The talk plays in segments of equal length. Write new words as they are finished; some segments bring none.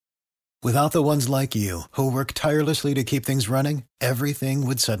Without the ones like you, who work tirelessly to keep things running, everything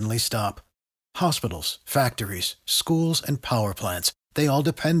would suddenly stop. Hospitals, factories, schools, and power plants, they all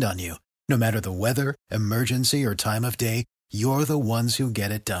depend on you. No matter the weather, emergency, or time of day, you're the ones who get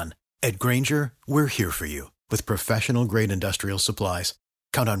it done. At Grainger, we're here for you with professional-grade industrial supplies.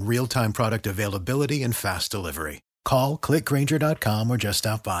 Count on real-time product availability and fast delivery. Call, click Grainger.com, or just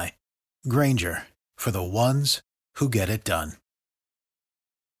stop by. Grainger, for the ones who get it done.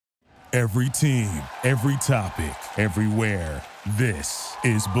 Every team, every topic, everywhere. This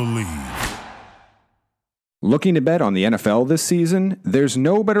is Believe. Looking to bet on the NFL this season? There's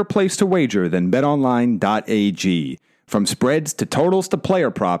no better place to wager than betonline.ag. From spreads to totals to player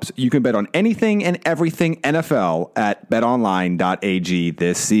props, you can bet on anything and everything NFL at betonline.ag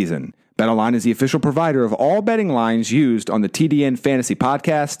this season. BetOnline is the official provider of all betting lines used on the TDN Fantasy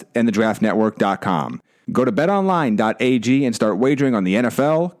Podcast and the DraftNetwork.com. Go to betonline.ag and start wagering on the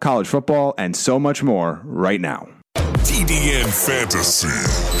NFL, college football, and so much more right now. TDN Fantasy.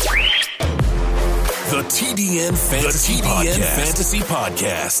 The TDN Fantasy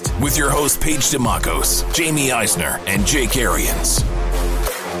Podcast with your hosts Paige DeMacos, Jamie Eisner, and Jake Arians.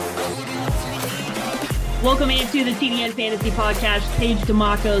 Welcome into the TDN Fantasy Podcast. Paige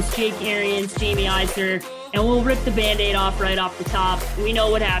DeMacos, Jake Arians, Jamie Eisner, and we'll rip the Band-Aid off right off the top. We know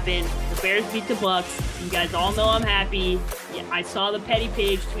what happened. The Bears beat the Bucks. You guys all know I'm happy. Yeah, I saw the Petty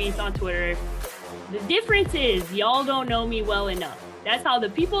Page tweets on Twitter. The difference is y'all don't know me well enough. That's how the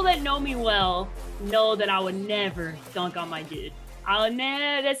people that know me well know that I would never dunk on my dude.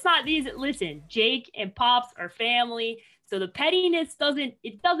 That's not these. Listen, Jake and Pops are family, so the pettiness doesn't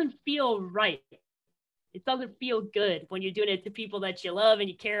feel right. It doesn't feel good when you're doing it to people that you love and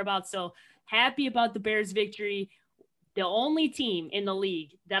you care about. So happy about the Bears victory. The only team in the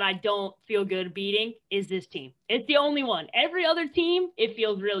league that I don't feel good beating is this team. It's the only one. Every other team, it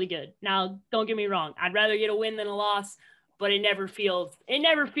feels really good. Now, don't get me wrong. I'd rather get a win than a loss, but it never feels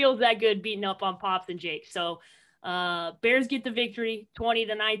that good beating up on Pops and Jake. So Bears get the victory,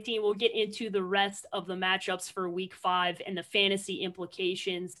 20-19. We'll get into the rest of the matchups for week 5 and the fantasy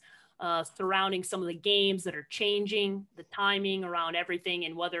implications surrounding some of the games that are changing, the timing around everything,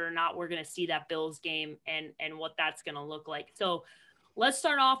 and whether or not we're going to see that Bills game and what that's going to look like. So let's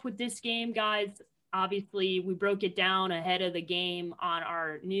start off with this game, guys. Obviously, we broke it down ahead of the game on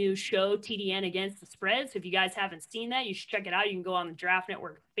our new show, TDN Against the Spread. So if you guys haven't seen that, you should check it out. You can go on the Draft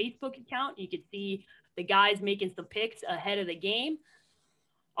Network Facebook account. You can see the guys making some picks ahead of the game.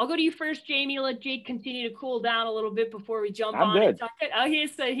 I'll go to you first, Jamie. Let Jake continue to cool down a little bit before we jump on. Good. Oh,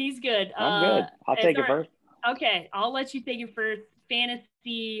 he's good. I'm good. I'll take it first. Okay, I'll let you take it first.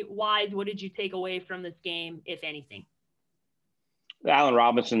 Fantasy-wise, what did you take away from this game, if anything? Allen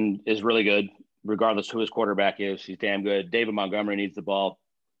Robinson is really good, regardless who his quarterback is. He's damn good. David Montgomery needs the ball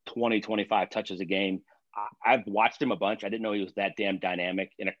 20, 25 touches a game. I've watched him a bunch. I didn't know he was that damn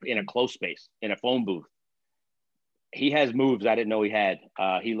dynamic in a close space, in a phone booth. He has moves I didn't know he had.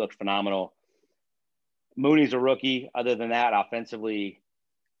 He looked phenomenal. Mooney's a rookie. Other than that, offensively,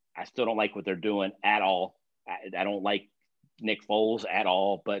 I still don't like what they're doing at all. I don't like Nick Foles at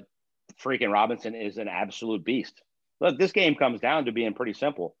all, but freaking Robinson is an absolute beast. Look, this game comes down to being pretty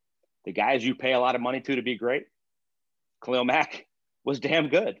simple. The guys you pay a lot of money to be great, Khalil Mack was damn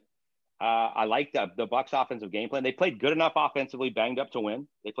good. I like the Bucs offensive game plan. They played good enough offensively, banged up to win.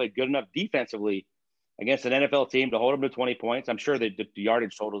 They played good enough defensively against an NFL team to hold them to 20 points. I'm sure the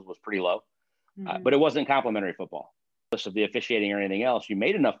yardage totals was pretty low, but it wasn't complimentary football. Of the officiating or anything else, you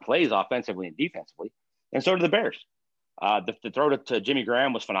made enough plays offensively and defensively, and so did the Bears. The throw to Jimmy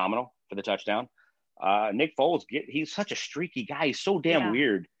Graham was phenomenal for the touchdown. Nick Foles, he's such a streaky guy. He's so damn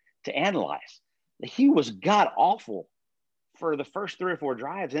weird to analyze. He was god-awful for the first 3 or 4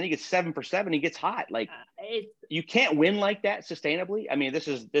 drives. Then he gets 7 for 7. He gets hot. Like, you can't win like that sustainably. I mean, this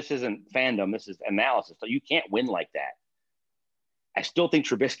isn't fandom. This is analysis. So you can't win like that. I still think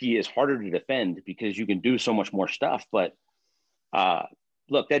Trubisky is harder to defend because you can do so much more stuff. But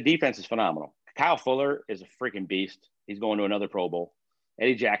look, that defense is phenomenal. Kyle Fuller is a freaking beast. He's going to another Pro Bowl.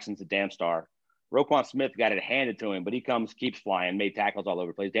 Eddie Jackson's a damn star. Roquan Smith got it handed to him, but he keeps flying, made tackles all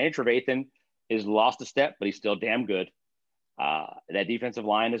over the place. Danny Trevathan is lost a step, but he's still damn good. That defensive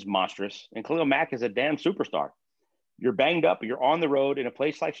line is monstrous. And Khalil Mack is a damn superstar. You're banged up. You're on the road in a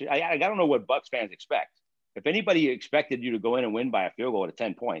place like – I don't know what Bucs fans expect. If anybody expected you to go in and win by a field goal at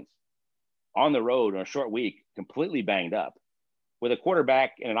 10 points on the road on a short week, completely banged up, with a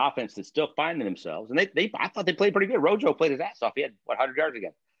quarterback and an offense that's still finding themselves. And I thought they played pretty good. Rojo played his ass off. He had, 100 yards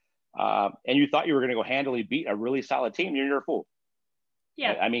again. And you thought you were going to go handily beat a really solid team. You're a fool.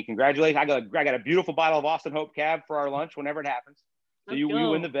 Yeah. I mean, congratulations. I got a beautiful bottle of Austin Hope Cab for our lunch whenever it happens. So you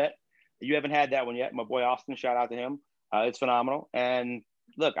win the bet. You haven't had that one yet. My boy Austin, shout out to him. It's phenomenal. And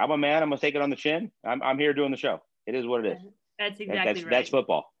look, I'm a man. I'm going to take it on the chin. I'm here doing the show. It is what it is. That's exactly right. That's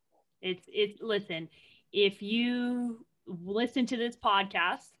football. Listen, if you listen to this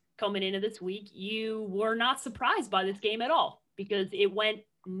podcast coming into this week, you were not surprised by this game at all because it went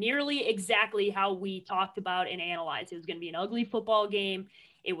nearly exactly how we talked about and analyzed. It was going to be an ugly football game.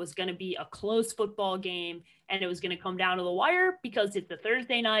 It was going to be a close football game, and it was going to come down to the wire because it's a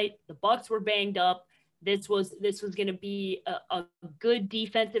Thursday night. The Bucs were banged up. This was going to be a good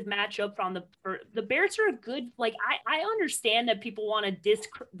defensive matchup for the Bears are a good, like, I understand that people want to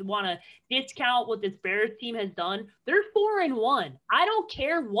discount what this Bears team has done. They're 4-1. I don't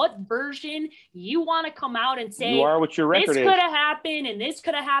care what version you want to come out and say, you are what your record this is. could have happened and this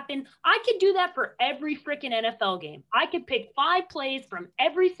could have happened. I could do that for every freaking NFL game. I could pick 5 plays from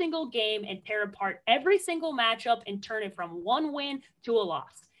every single game and tear apart every single matchup and turn it from one win to a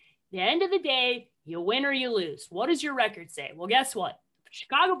loss. At the end of the day, you win or you lose. What does your record say? Well, guess what?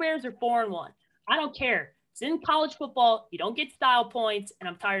 Chicago Bears are 4-1. I don't care. It's in college football. You don't get style points, and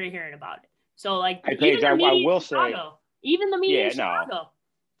I'm tired of hearing about it. So, like, I will say, even the media in Chicago,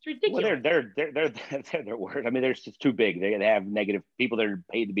 it's ridiculous. Well, they're worried. I mean, they're just too big. They have negative people that are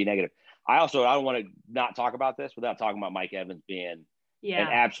paid to be negative. I don't want to not talk about this without talking about Mike Evans being an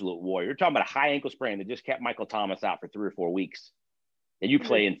absolute warrior. You're talking about a high ankle sprain that just kept Michael Thomas out for 3 or 4 weeks, and you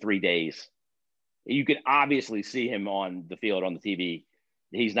play in 3 days. You could obviously see him on the field on the TV.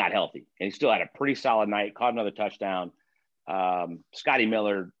 He's not healthy. And he still had a pretty solid night, caught another touchdown. Scotty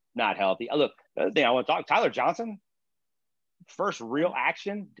Miller, not healthy. Look, the other thing I want to talk, Tyler Johnson, first real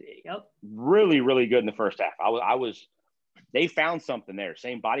action. Yep. Really, really good in the first half. They found something there.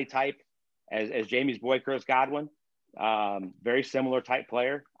 Same body type as Jamie's boy, Chris Godwin. Very similar type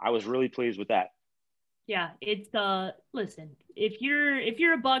player. I was really pleased with that. Yeah, it's listen, if you're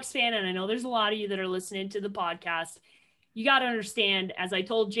a Bucs fan, and I know there's a lot of you that are listening to the podcast, you got to understand, as I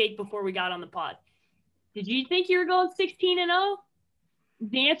told Jake before we got on the pod, did you think you were going 16-0?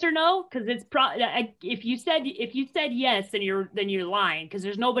 The answer no, because it's if you said yes, then you're lying, because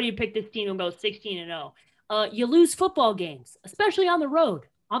there's nobody who picked this team and goes 16-0. You lose football games, especially on the road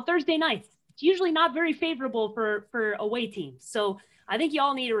on Thursday nights. It's usually not very favorable for away teams. So I think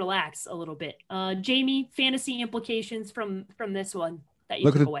y'all need to relax a little bit. Jamie, fantasy implications from this one that you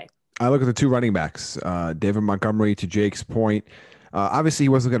took away. I look at the 2 running backs, David Montgomery, to Jake's point. Obviously, he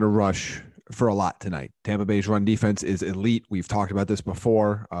wasn't going to rush for a lot tonight. Tampa Bay's run defense is elite. We've talked about this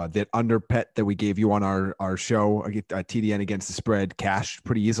before. That under pet that we gave you on our show, TDN against the spread, cashed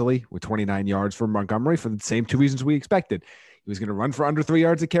pretty easily with 29 yards for Montgomery for the same 2 reasons we expected. He was going to run for under 3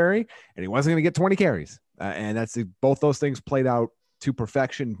 yards a carry, and he wasn't going to get 20 carries. And that's both those things played out to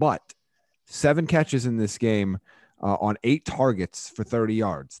perfection, but 7 catches in this game on 8 targets for 30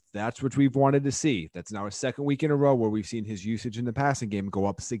 yards. That's what we've wanted to see. That's now a second week in a row where we've seen his usage in the passing game go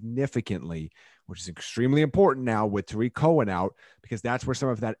up significantly, which is extremely important now with Tariq Cohen out, because that's where some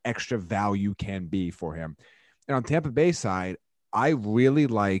of that extra value can be for him. And on Tampa Bay side, I really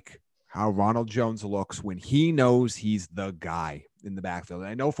like how Ronald Jones looks when he knows he's the guy in the backfield. And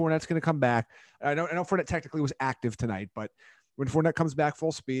I know Fournette's going to come back. I know Fournette technically was active tonight, but when Fournette comes back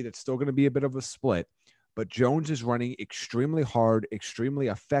full speed, it's still going to be a bit of a split. But Jones is running extremely hard, extremely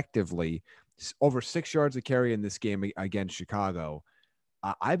effectively, over 6 yards a carry in this game against Chicago.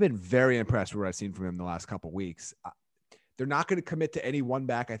 I've been very impressed with what I've seen from him the last couple of weeks. They're not going to commit to any one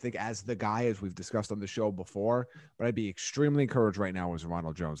back, I think, as the guy, as we've discussed on the show before. But I'd be extremely encouraged right now as a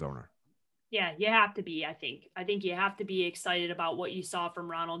Ronald Jones owner. Yeah, you have to be, I think. I think you have to be excited about what you saw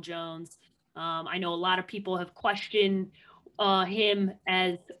from Ronald Jones. I know a lot of people have questioned him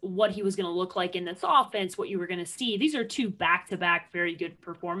as what he was going to look like in this offense, what you were going to see. These are 2 back-to-back very good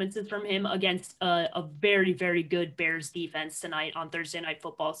performances from him against a very, very good Bears defense tonight on Thursday Night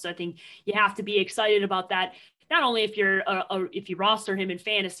Football. So I think you have to be excited about that. Not only if you roster him in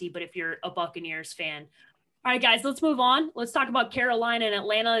fantasy, but if you're a Buccaneers fan. All right, guys, let's move on. Let's talk about Carolina and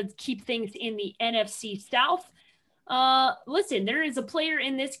Atlanta and keep things in the NFC South. Listen, there is a player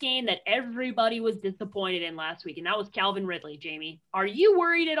in this game that everybody was disappointed in last week, and that was Calvin Ridley, Jamie. Are you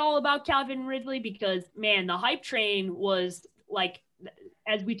worried at all about Calvin Ridley? Because, man, the hype train was like,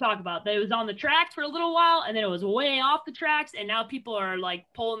 as we talk about, that it was on the tracks for a little while, and then it was way off the tracks, and now people are, like,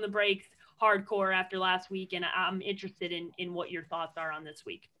 pulling the brakes hardcore after last week, and I'm interested in what your thoughts are on this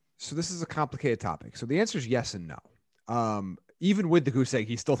week. So this is a complicated topic. So the answer is yes and no. Even with the goose egg,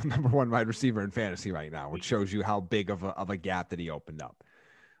 he's still the number 1 wide receiver in fantasy right now, which shows you how big of a gap that he opened up.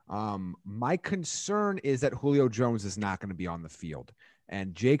 My concern is that Julio Jones is not going to be on the field.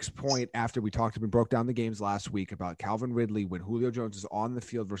 And Jake's point after we broke down the games last week about Calvin Ridley when Julio Jones is on the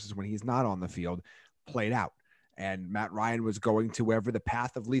field versus when he's not on the field played out. And Matt Ryan was going to wherever the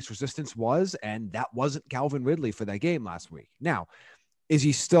path of least resistance was, and that wasn't Calvin Ridley for that game last week. Now, is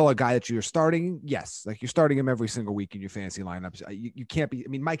he still a guy that you're starting? Yes. Like, you're starting him every single week in your fantasy lineups. You can't be, I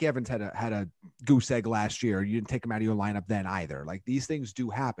mean, Mike Evans had a goose egg last year. You didn't take him out of your lineup then either. Like, these things do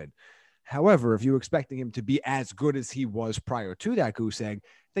happen. However, if you're expecting him to be as good as he was prior to that goose egg,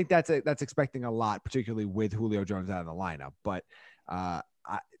 I think that's expecting a lot, particularly with Julio Jones out of the lineup. But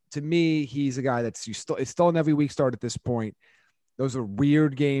to me, he's a guy it's still an every week start at this point. Those are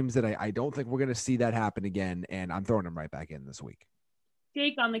weird games that I don't think we're going to see that happen again. And I'm throwing him right back in this week.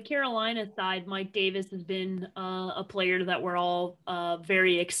 Jake, on the Carolina side, Mike Davis has been a player that we're all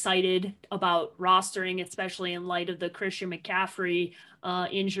very excited about rostering, especially in light of the Christian McCaffrey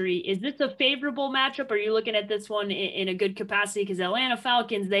injury. Is this a favorable matchup? Are you looking at this one in a good capacity? Because Atlanta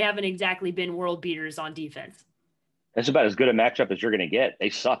Falcons, they haven't exactly been world beaters on defense. That's about as good a matchup as you're going to get. They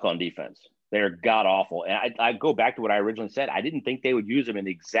suck on defense. They're god-awful. And I go back to what I originally said. I didn't think they would use them in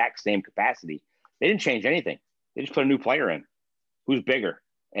the exact same capacity. They didn't change anything. They just put a new player in who's bigger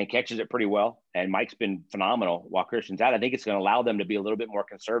and catches it pretty well. And Mike's been phenomenal while Christian's out. I think it's going to allow them to be a little bit more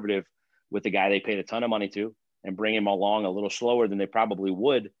conservative with the guy they paid a ton of money to and bring him along a little slower than they probably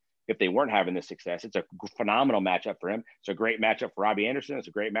would if they weren't having this success. It's a phenomenal matchup for him. It's a great matchup for Robbie Anderson. It's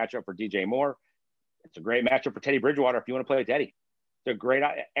a great matchup for DJ Moore. It's a great matchup for Teddy Bridgewater if you want to play with Teddy. It's a great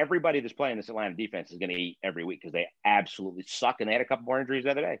 – everybody that's playing this Atlanta defense is going to eat every week because they absolutely suck, and they had a couple more injuries the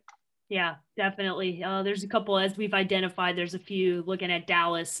other day. Yeah, definitely. There's a couple, as we've identified, there's a few looking at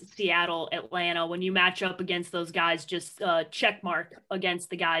Dallas, Seattle, Atlanta. When you match up against those guys, just check mark against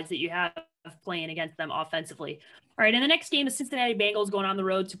the guys that you have playing against them offensively. All right, in the next game, the Cincinnati Bengals going on the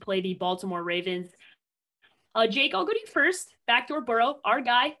road to play the Baltimore Ravens. Jake, I'll go to you first. Backdoor Burrow, our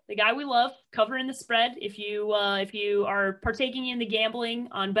guy, the guy we love, covering the spread. If you are partaking in the gambling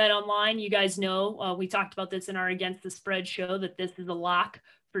on Bet Online, you guys know we talked about this in our Against the Spread show that this is a lock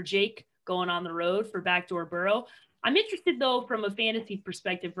for Jake going on the road for Backdoor Burrow. I'm interested, though, from a fantasy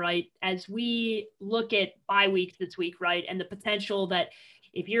perspective, right, as we look at bye weeks this week, right, and the potential that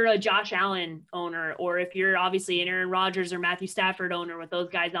if you're a Josh Allen owner, or if you're obviously an Aaron Rodgers or Matthew Stafford owner with those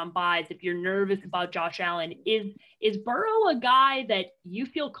guys on buys, if you're nervous about Josh Allen, is Burrow a guy that you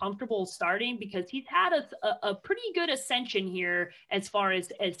feel comfortable starting? Because he's had a pretty good ascension here as far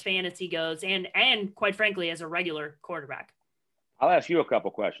as fantasy goes and quite frankly, as a regular quarterback. I'll ask you a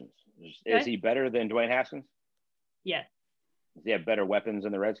couple questions. Is he better than Dwayne Haskins? Yes. Does he have better weapons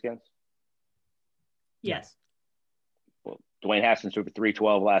than the Redskins? Yes. Well, Dwayne Haskins threw for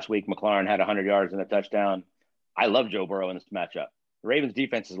 312 last week. McLaurin had 100 yards and a touchdown. I love Joe Burrow in this matchup. The Ravens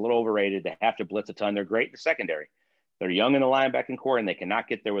defense is a little overrated. They have to blitz a ton. They're great in the secondary. They're young in the linebacking core, and they cannot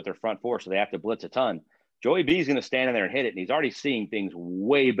get there with their front four, so they have to blitz a ton. Joey B is going to stand in there and hit it, and he's already seeing things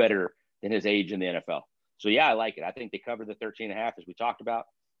way better than his age in the NFL. So, yeah, I like it. I think they covered the 13.5 as we talked about.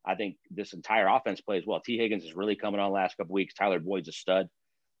 I think this entire offense plays well. T. Higgins is really coming on the last couple of weeks. Tyler Boyd's a stud.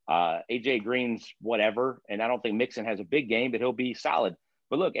 A.J. Green's whatever, and I don't think Mixon has a big game, but he'll be solid.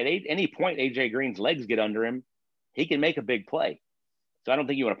 But look, at any point A.J. Green's legs get under him, he can make a big play. So I don't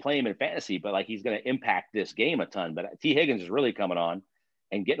think you want to play him in fantasy, but like he's going to impact this game a ton. But T. Higgins is really coming on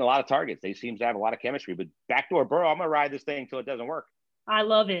and getting a lot of targets. They seem to have a lot of chemistry. But Backdoor Burrow, I'm going to ride this thing until it doesn't work. I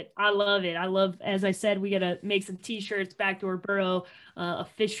love it. I love it. I love, as I said, we got to make some t-shirts, Backdoor Burrow,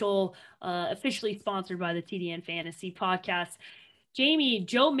 officially sponsored by the TDN Fantasy Podcast. Jamie,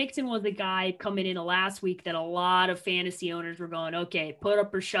 Joe Mixon was a guy coming in last week that a lot of fantasy owners were going, okay, put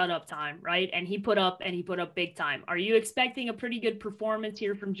up or shut up time, right? And he put up big time. Are you expecting a pretty good performance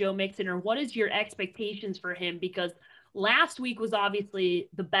here from Joe Mixon, or what is your expectations for him? Because last week was obviously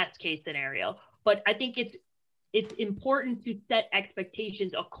the best case scenario, but I think it's important to set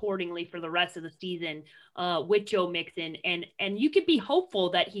expectations accordingly for the rest of the season with Joe Mixon. And you could be hopeful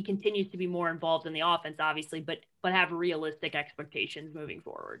that he continues to be more involved in the offense, obviously, but have realistic expectations moving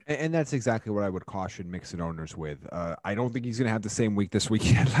forward. And that's exactly what I would caution Mixon owners with. I don't think he's going to have the same week this week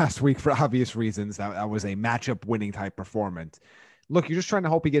he had last week for obvious reasons. That was a matchup winning type performance. Look, you're just trying to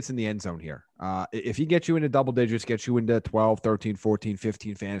hope he gets in the end zone here. If he gets you into double digits, gets you into 12, 13, 14,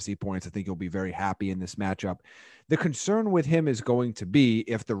 15 fantasy points, I think you'll be very happy in this matchup. The concern with him is going to be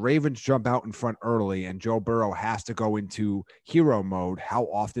if the Ravens jump out in front early and Joe Burrow has to go into hero mode, how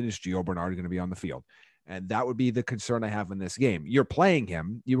often is Gio Bernard going to be on the field? And that would be the concern I have in this game. You're playing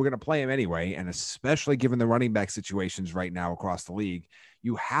him. You were going to play him anyway, and especially given the running back situations right now across the league,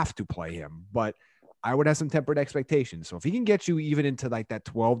 you have to play him. But I would have some tempered expectations. So if he can get you even into like that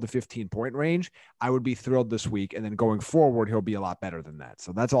 12 to 15 point range, I would be thrilled this week. And then going forward, he'll be a lot better than that.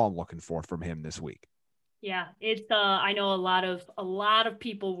 So that's all I'm looking for from him this week. Yeah, it's I know a lot of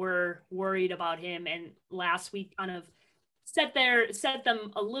people were worried about him, and last week kind of set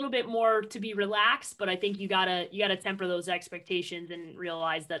them a little bit more to be relaxed, but I think you gotta temper those expectations and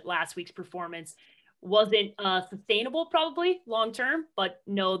realize that last week's performance wasn't sustainable probably long term, but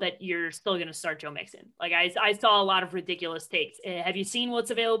know that you're still going to start Joe Mixon. Like I saw a lot of ridiculous takes. Have you seen what's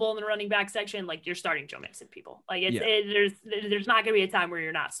available in the running back section? Like, you're starting Joe Mixon, people. Like there's not going to be a time where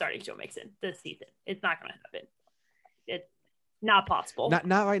you're not starting Joe Mixon this season. It's not going to happen. It's not possible.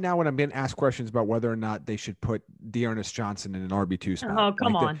 Not right now when I'm being asked questions about whether or not they should put Dearness Johnson in an RB2 spot. Oh,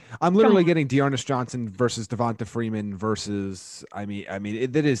 come on. I'm literally getting Dearness Johnson versus Devonta Freeman versus,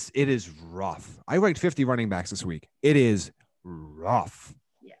 it is rough. I ranked 50 running backs this week. It is rough.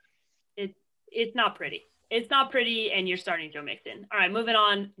 Yeah. It's not pretty. It's not pretty, and you're starting Joe Mixon. All right, moving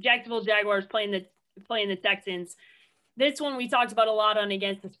on. Jacksonville Jaguars playing the Texans. This one we talked about a lot on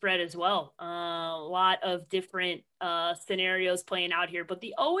Against the Spread as well. A lot of different scenarios playing out here. But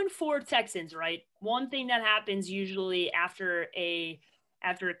the 0-4 Texans, right? One thing that happens usually after a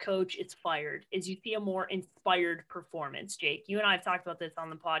coach is fired is you see a more inspired performance. Jake, you and I have talked about this on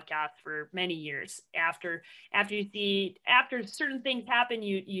the podcast for many years. After certain things happen,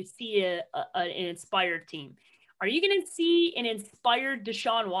 you see an inspired team. Are you going to see an inspired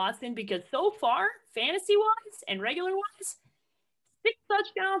Deshaun Watson? Because so far, fantasy-wise and regular-wise, 6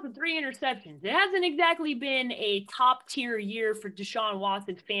 touchdowns and 3 interceptions. It hasn't exactly been a top-tier year for Deshaun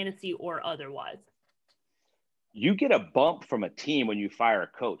Watson, fantasy or otherwise. You get a bump from a team when you fire a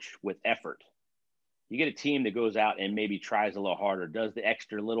coach with effort. You get a team that goes out and maybe tries a little harder, does the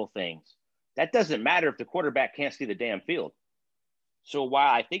extra little things. That doesn't matter if the quarterback can't see the damn field. So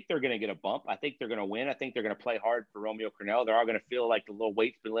while I think they're going to get a bump, I think they're going to win. I think they're going to play hard for Romeo Crennel. They're all going to feel like the little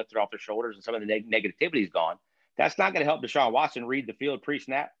weight's been lifted off their shoulders and some of the negativity's gone. That's not going to help Deshaun Watson read the field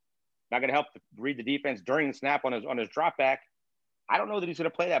pre-snap. Not going to help read the defense during the snap on his drop back. I don't know that he's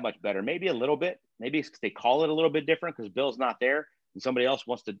going to play that much better. Maybe a little bit. Maybe it's because they call it a little bit different because Bill's not there and somebody else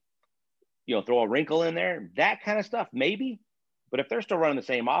wants to, throw a wrinkle in there. That kind of stuff, maybe. But if they're still running the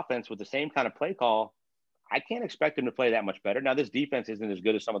same offense with the same kind of play call, I can't expect him to play that much better. Now, this defense isn't as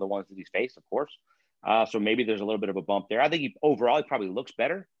good as some of the ones that he's faced, of course. So maybe there's a little bit of a bump there. I think overall he probably looks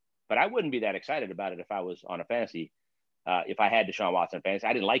better, but I wouldn't be that excited about it if I was on a fantasy. If I had Deshaun Watson fantasy,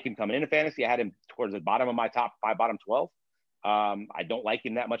 I didn't like him coming into fantasy. I had him towards the bottom of my top 5, bottom 12. I don't like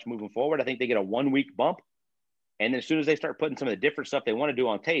him that much moving forward. I think they get a 1-week bump. And then as soon as they start putting some of the different stuff they want to do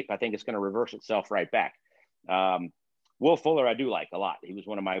on tape, I think it's going to reverse itself right back. Will Fuller, I do like a lot. He was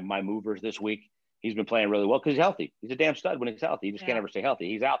one of my movers this week. He's been playing really well because he's healthy. He's a damn stud when he's healthy. He just can't ever stay healthy.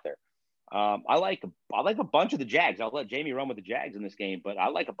 He's out there. I like a bunch of the Jags. I'll let Jamie run with the Jags in this game, but I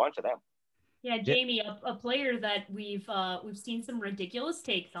like a bunch of them. Yeah, Jamie, a player that we've seen some ridiculous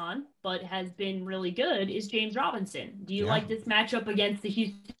takes on, but has been really good is James Robinson. Do you like this matchup against the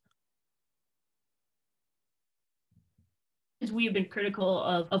Houston? We have been critical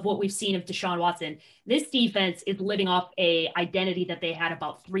of what we've seen of Deshaun Watson. This defense is living off a identity that they had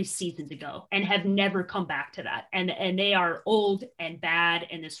about 3 seasons ago and have never come back to that. And they are old and bad,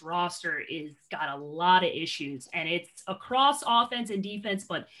 and this roster is got a lot of issues, and it's across offense and defense,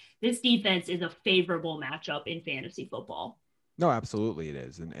 but this defense is a favorable matchup in fantasy football. No, absolutely it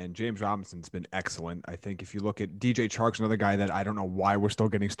is. And James Robinson's been excellent. I think if you look at DJ Chark's another guy that I don't know why we're still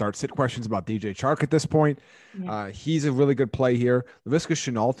getting sit questions about DJ Chark at this point. Yeah. He's a really good play here. Laviska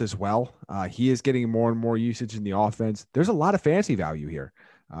Shenault as well. He is getting more and more usage in the offense. There's a lot of fantasy value here.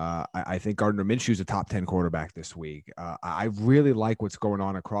 I think Gardner Minshew's a top 10 quarterback this week. I really like what's going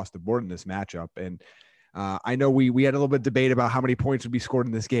on across the board in this matchup. And I know we had a little bit of debate about how many points would be scored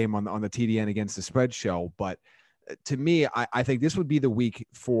in this game on the TDN Against the Spread show, but to me, I think this would be the week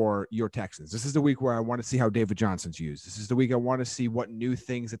for your Texans. This is the week where I want to see how David Johnson's used. This is the week I want to see what new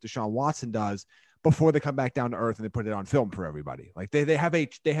things that Deshaun Watson does before they come back down to earth and they put it on film for everybody. Like they have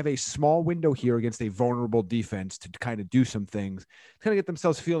a small window here against a vulnerable defense to kind of do some things, to kind of get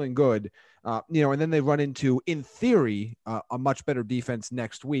themselves feeling good, and then they run into, in theory, a much better defense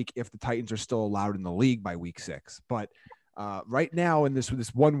next week if the Titans are still allowed in the league by week 6. But right now in this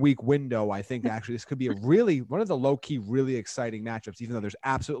 1 week window, I think actually this could be one of the low key, really exciting matchups, even though there's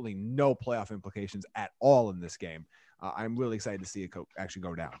absolutely no playoff implications at all in this game. I'm really excited to see it actually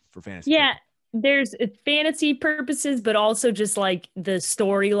go down for fantasy. Yeah. there's fantasy purposes, but also just like the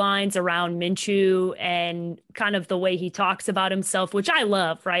storylines around Minshew and kind of the way he talks about himself, which I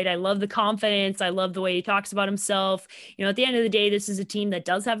love, right? I love the confidence. I love the way he talks about himself. At the end of the day, this is a team that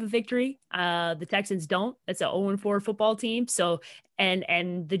does have a victory. The Texans don't. It's a 0-4 football team. So,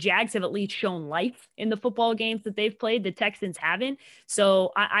 and the Jags have at least shown life in the football games that they've played. The Texans haven't.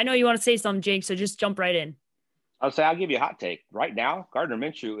 So I know you want to say something, Jake, so just jump right in. I'll give you a hot take. Right now, Gardner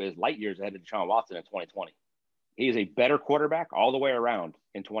Minshew is light years ahead of Deshaun Watson in 2020. He is a better quarterback all the way around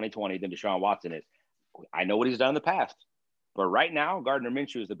in 2020 than Deshaun Watson is. I know what he's done in the past, but right now, Gardner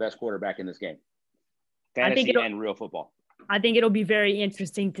Minshew is the best quarterback in this game. Fantasy and real football. I think it'll be very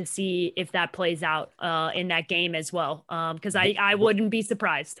interesting to see if that plays out in that game as well, because I wouldn't be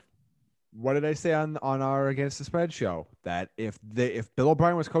surprised. What did I say on our Against the Spread show? That if Bill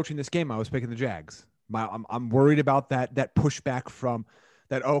O'Brien was coaching this game, I was picking the Jags. I'm worried about that pushback from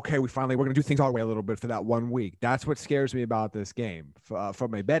that. Okay, we're going to do things our way a little bit for that 1 week. That's what scares me about this game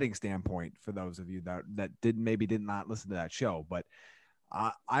from a betting standpoint. For those of you that did not listen to that show, but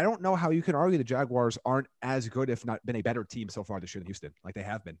I don't know how you can argue the Jaguars aren't as good, if not been a better team so far this year than Houston, like they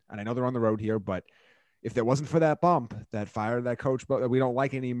have been. And I know they're on the road here, but if there wasn't for that bump, that fired that coach, but we don't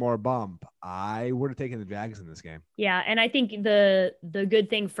like any more bump, I would have taken the Jags in this game. Yeah, and I think the good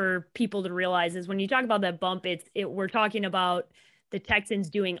thing for people to realize is when you talk about that bump, we're talking about the Texans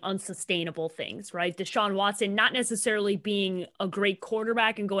doing unsustainable things, right? Deshaun Watson not necessarily being a great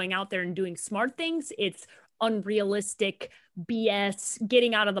quarterback and going out there and doing smart things. It's unrealistic BS,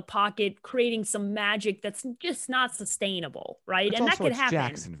 getting out of the pocket, creating some magic that's just not sustainable, right? And that could happen.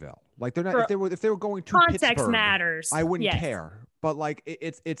 Jacksonville, like they're not. If they were going to context Pittsburgh, matters. I wouldn't care. But like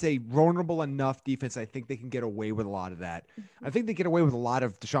it's a vulnerable enough defense. I think they can get away with a lot of that. I think they get away with a lot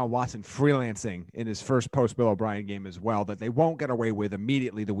of Deshaun Watson freelancing in his first post Bill O'Brien game as well, that they won't get away with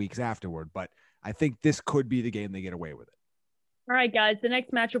immediately the weeks afterward. But I think this could be the game they get away with it. All right, guys, the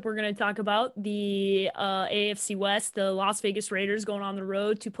next matchup we're going to talk about, the AFC West, the Las Vegas Raiders going on the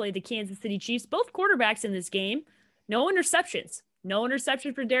road to play the Kansas City Chiefs. Both quarterbacks in this game, no interceptions. No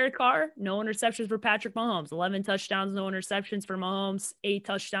interceptions for Derek Carr, no interceptions for Patrick Mahomes. 11 touchdowns, no interceptions for Mahomes. 8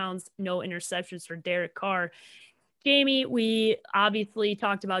 touchdowns, no interceptions for Derek Carr. Jamie, we obviously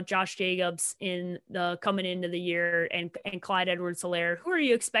talked about Josh Jacobs coming into the year and Clyde Edwards-Helaire. Who are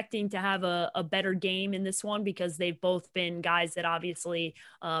you expecting to have a better game in this one? Because they've both been guys that obviously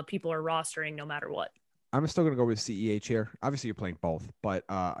people are rostering no matter what. I'm still going to go with CEH here. Obviously, you're playing both, but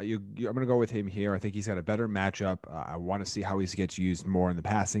I'm going to go with him here. I think he's got a better matchup. I want to see how he gets used more in the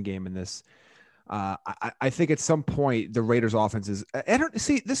passing game in this. I think at some point the Raiders offense is, this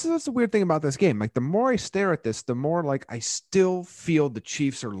is the weird thing about this game. Like the more I stare at this, the more like I still feel the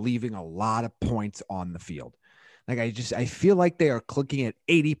Chiefs are leaving a lot of points on the field. Like I feel like they are clicking at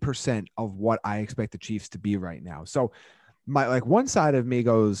 80% of what I expect the Chiefs to be right now. So one side of me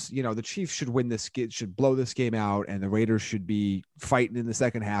goes, the Chiefs should win this, should blow this game out, and the Raiders should be fighting in the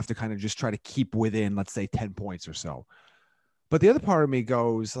second half to kind of just try to keep within, let's say, 10 points or so. But the other part of me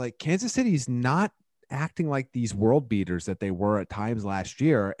goes, like, Kansas City's not acting like these world beaters that they were at times last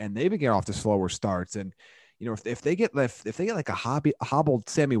year, and they've been getting off to slower starts. And if they get like a hobbled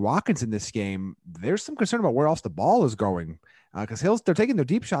Sammy Watkins in this game, there's some concern about where else the ball is going, because they're taking their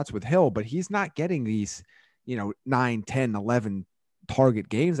deep shots with Hill, but he's not getting these 9, 10, 11 target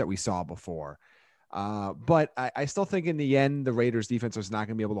games that we saw before. But I still think in the end, the Raiders defense is not going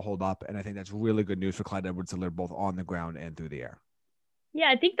to be able to hold up. And I think that's really good news for Clyde Edwards-Helaire, both on the ground and through the air. Yeah,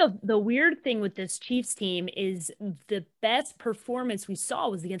 I think the weird thing with this Chiefs team is the best performance we saw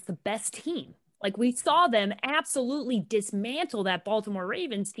was against the best team. Like we saw them absolutely dismantle that Baltimore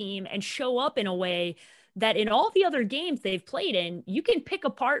Ravens team and show up in a way that in all the other games they've played in, you can pick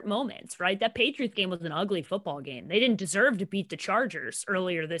apart moments, right? That Patriots game was an ugly football game. They didn't deserve to beat the Chargers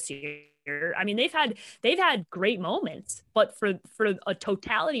earlier this year. I mean, they've had great moments, but for a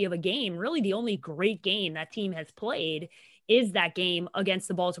totality of a game, really the only great game that team has played is that game against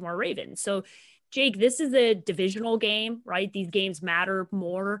the Baltimore Ravens. So Jake, this is a divisional game, right? These games matter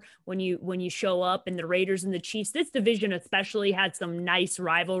more when you show up, and the Raiders and the Chiefs. This division especially had some nice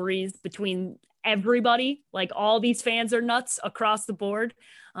rivalries between everybody. Like all these fans are nuts across the board.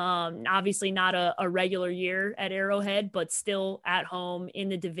 Obviously not a regular year at Arrowhead, but still at home in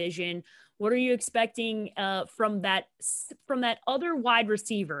the division. What are you expecting from that other wide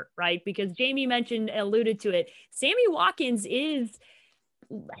receiver, right? Because Jamie alluded to it. Sammy Watkins is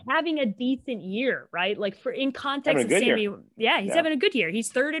having a decent year, right? Like in context of Sammy, he's having a good year. He's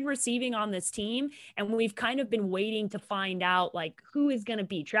third in receiving on this team. And we've kind of been waiting to find out like who is going to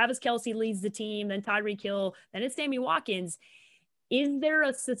be. Travis Kelce leads the team, then Tyreek Hill, then it's Sammy Watkins. Is there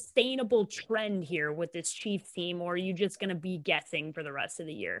a sustainable trend here with this Chiefs team, or are you just going to be guessing for the rest of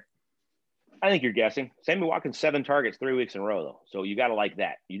the year? I think you're guessing. Sammy Watkins, 7 targets, 3 weeks in a row, though. So you got to like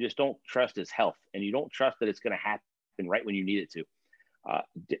that. You just don't trust his health, and you don't trust that it's going to happen right when you need it to.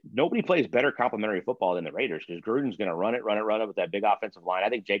 Nobody plays better complementary football than the Raiders, because Gruden's going to run it with that big offensive line. I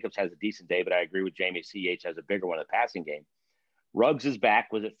think Jacobs has a decent day, but I agree with Jamie. CH has a bigger one in the passing game. Ruggs is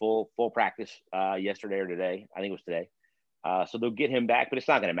back. Was it full practice yesterday or today? I think it was today. So they'll get him back, but it's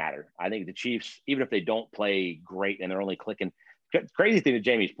not going to matter. I think the Chiefs, even if they don't play great and they're only clicking, crazy thing to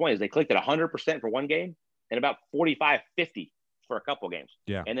Jamie's point is they clicked at 100% for one game and about 45-50 for a couple games.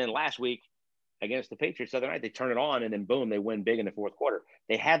 Yeah. And then last week against the Patriots the other night, they turn it on and then boom, they win big in the fourth quarter.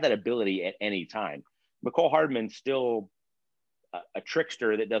 They have that ability at any time. McCole Hardman's still a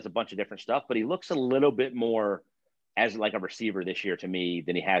trickster that does a bunch of different stuff, but he looks a little bit more as like a receiver this year to me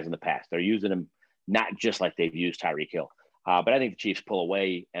than he has in the past. They're using him not just like they've used Tyreek Hill. But I think the Chiefs pull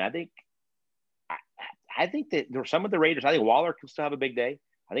away, and I think that there were some of the Raiders. I think Waller can still have a big day.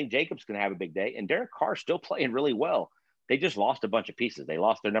 I think Jacobs can have a big day, and Derek Carr's still playing really well. They just lost a bunch of pieces. They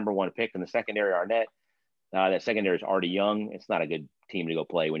lost their number 1 pick in the secondary, Arnett. That secondary is already young. It's not a good team to go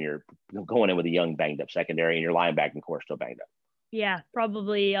play when you're going in with a young, banged-up secondary, and your linebacking core still banged up. Yeah,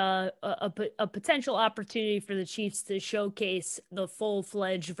 probably a potential opportunity for the Chiefs to showcase the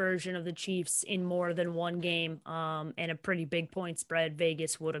full-fledged version of the Chiefs in more than one game, and a pretty big point spread.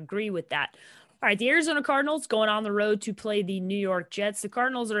 Vegas would agree with that. All right, the Arizona Cardinals going on the road to play the New York Jets. The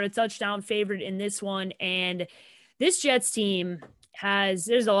Cardinals are a touchdown favorite in this one, and this Jets team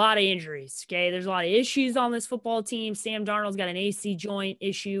there's a lot of injuries, okay? There's a lot of issues on this football team. Sam Darnold's got an AC joint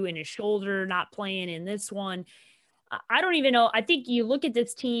issue in his shoulder, not playing in this one. I don't even know. I think you look at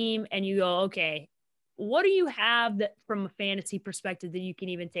this team and you go, okay, what do you have that from a fantasy perspective that you can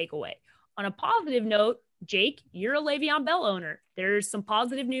even take away? On a positive note, Jake, you're a Le'Veon Bell owner. There's some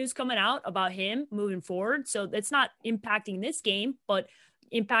positive news coming out about him moving forward. So that's not impacting this game, but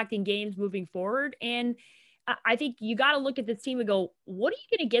impacting games moving forward. And I think you got to look at this team and go, what are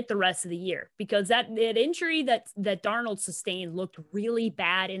you going to get the rest of the year? Because that injury that Darnold sustained looked really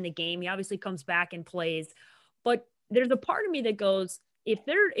bad in the game. He obviously comes back and plays, but there's a part of me that goes, if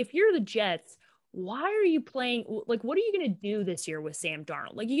you're the Jets, why are you playing? Like, what are you going to do this year with Sam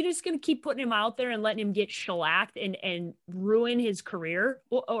Darnold? Like, you're just going to keep putting him out there and letting him get shellacked and ruin his career?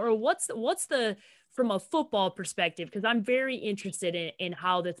 Or what's the from a football perspective? Because I'm very interested in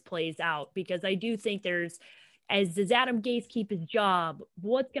how this plays out, because I do think does Adam Gase keep his job?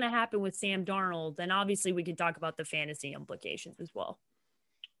 What's going to happen with Sam Darnold? And obviously we can talk about the fantasy implications as well.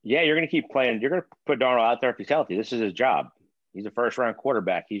 Yeah, you're going to keep playing. You're going to put Darnold out there if he's healthy. This is his job. He's a first-round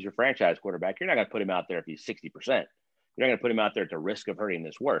quarterback. He's your franchise quarterback. You're not going to put him out there if he's 60%. You're not going to put him out there at the risk of hurting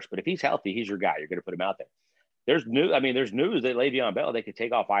this worse. But if he's healthy, he's your guy. You're going to put him out there. There's news that Le'Veon Bell, they could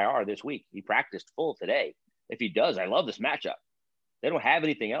take off IR this week. He practiced full today. If he does, I love this matchup. They don't have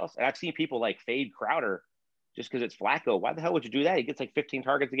anything else. And I've seen people like fade Crowder just because it's Flacco. Why the hell would you do that? He gets like 15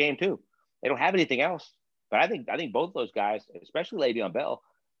 targets a game too. They don't have anything else. But I think both those guys, especially Le'Veon Bell,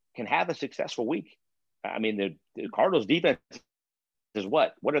 can have a successful week. I mean, the Cardinals defense is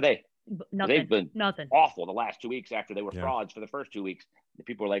what? What are they? Nothing. They've been nothing awful the last 2 weeks after they were frauds for the first 2 weeks. The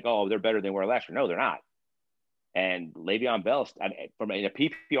people are like, oh, they're better than they were last year. No, they're not. And Le'Veon Bell, from a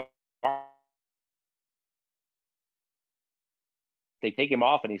PPR, they take him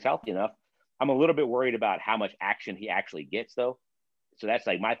off and he's healthy enough. I'm a little bit worried about how much action he actually gets, though. So that's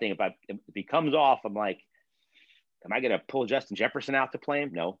like my thing. If he comes off, I'm like, am I going to pull Justin Jefferson out to play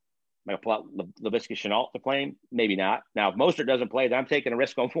him? No. Am I going to pull out Laviska Shenault to play him? Maybe not. Now, if Mostert doesn't play, then I'm taking a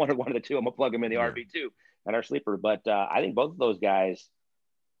risk on one of the two. I'm going to plug him in the RB2 and our sleeper. But I think both of those guys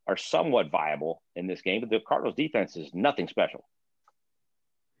are somewhat viable in this game. But the Cardinals defense is nothing special.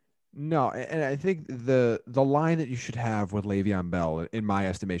 No, and I think the line that you should have with Le'Veon Bell, in my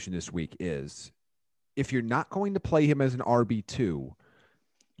estimation this week, is if you're not going to play him as an RB2,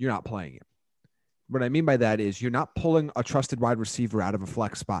 you're not playing him. What I mean by that is you're not pulling a trusted wide receiver out of a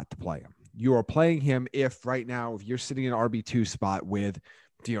flex spot to play him. You are playing him if you're sitting in an RB2 spot with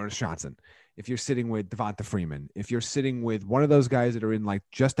Dearness Johnson, if you're sitting with Devonta Freeman, if you're sitting with one of those guys that are in like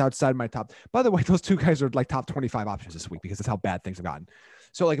just outside my top. By the way, those two guys are like top 25 options this week because that's how bad things have gotten.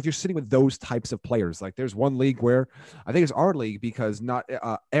 So like if you're sitting with those types of players, like there's one league where I think it's our league because not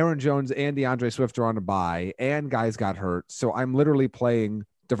Aaron Jones and DeAndre Swift are on a bye and guys got hurt. So I'm literally playing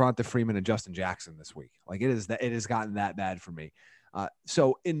Devonta Freeman and Justin Jackson this week. Like it has gotten that bad for me.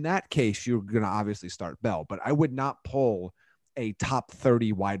 So in that case, you're going to obviously start Bell, but I would not pull a top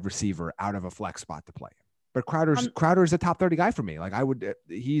 30 wide receiver out of a flex spot to play him. But Crowder's a top 30 guy for me. Like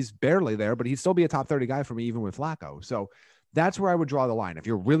he's barely there, but he'd still be a top 30 guy for me, even with Flacco. So That's where I would draw the line. If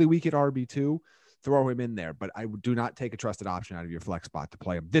you're really weak at RB2, throw him in there. But I do not take a trusted option out of your flex spot to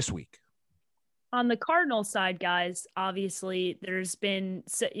play him this week. On the Cardinals side, guys, obviously there's been,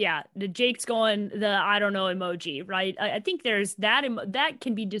 the Jake's going the I don't know emoji, right? I think there's that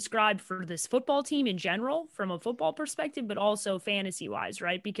can be described for this football team in general from a football perspective, but also fantasy wise,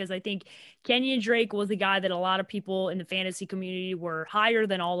 right? Because I think Kenyon Drake was the guy that a lot of people in the fantasy community were higher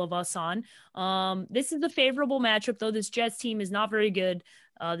than all of us on. This is a favorable matchup, though. This Jets team is not very good.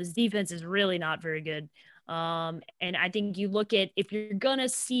 This defense is really not very good. And I think you look at, if you're going to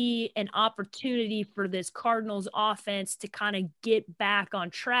see an opportunity for this Cardinals offense to kind of get back on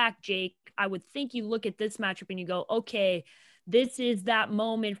track, Jake, I would think you look at this matchup and you go, okay, this is that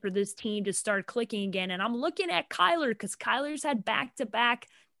moment for this team to start clicking again. And I'm looking at Kyler because Kyler's had back-to-back,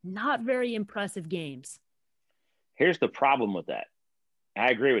 not very impressive games. Here's the problem with that.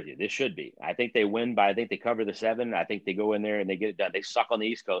 I agree with you. This should be. I think they win I think they cover the 7. I think they go in there and they get it done. They suck on the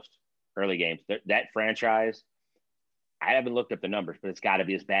East Coast. Early games. That franchise, I haven't looked up the numbers, but it's got to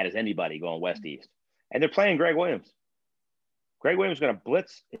be as bad as anybody going west-east. And they're playing Greg Williams. Greg Williams is going to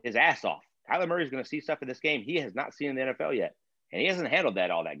blitz his ass off. Kyler Murray is going to see stuff in this game he has not seen in the NFL yet. And he hasn't handled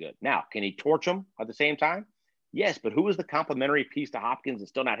that all that good. Now, can he torch them at the same time? Yes, but who is the complementary piece to Hopkins that's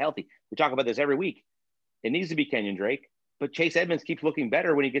still not healthy? We talk about this every week. It needs to be Kenyon Drake, but Chase Edmonds keeps looking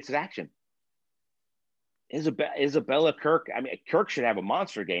better when he gets his action. Isabella Kirk, I mean, Kirk should have a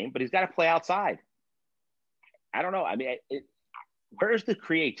monster game, but he's got to play outside. I don't know. I mean, where's the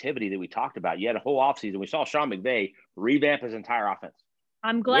creativity that we talked about? You had a whole offseason. We saw Sean McVay revamp his entire offense.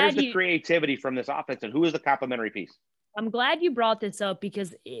 I'm glad Where's the creativity from this offense, and who is the complementary piece? I'm glad you brought this up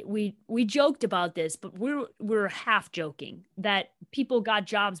because we joked about this, but we're half joking that people got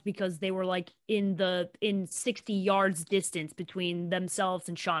jobs because they were like in 60 yards distance between themselves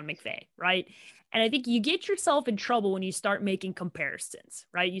and Sean McVay, right? And I think you get yourself in trouble when you start making comparisons,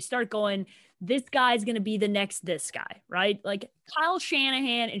 right? You start going, this guy's going to be the next this guy, right? Like Kyle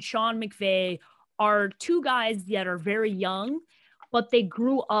Shanahan and Sean McVay are two guys that are very young, but they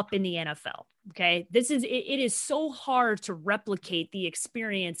grew up in the NFL. Okay. It is so hard to replicate the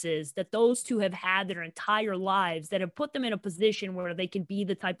experiences that those two have had their entire lives that have put them in a position where they can be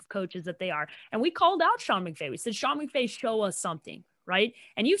the type of coaches that they are. And we called out Sean McVay. We said, Sean McVay, show us something. Right.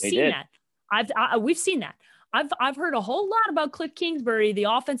 And you've seen that. We've seen that. I've heard a whole lot about Cliff Kingsbury, the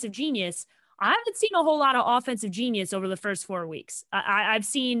offensive genius. I haven't seen a whole lot of offensive genius over the first 4 weeks. I've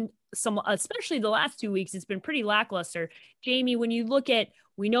seen some, especially the last 2 weeks, it's been pretty lackluster. Jamie, when you look at,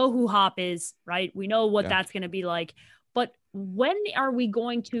 we know who Hop is, right? We know what that's going to be like. But when are we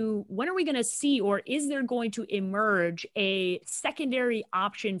going to see, or is there going to emerge a secondary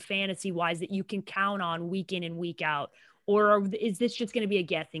option fantasy wise that you can count on week in and week out? Or is this just going to be a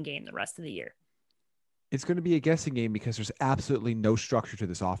guessing game the rest of the year? It's going to be a guessing game because there's absolutely no structure to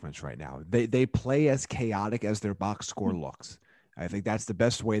this offense right now. They play as chaotic as their box score looks. I think that's the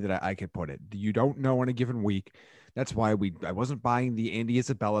best way that I could put it. You don't know on a given week. That's why I wasn't buying the Andy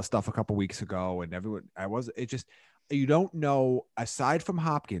Isabella stuff a couple weeks ago, and you don't know. Aside from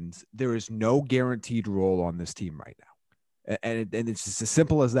Hopkins, there is no guaranteed role on this team right now, and it's just as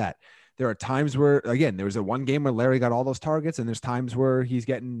simple as that. There are times where, again, there was a one game where Larry got all those targets, and there's times where he's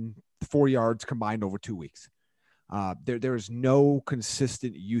getting 4 yards combined over 2 weeks. There is no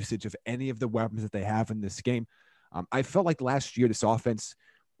consistent usage of any of the weapons that they have in this game. I felt like last year this offense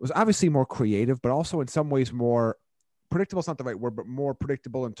was obviously more creative, but also in some ways more predictable. It's not the right word, but more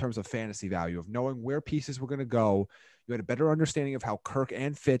predictable in terms of fantasy value of knowing where pieces were going to go. You had a better understanding of how Kirk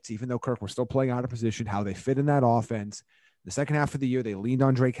and Fitz, even though Kirk was still playing out of position, how they fit in that offense. The second half of the year, they leaned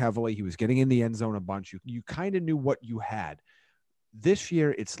on Drake heavily. He was getting in the end zone a bunch. You kind of knew what you had. This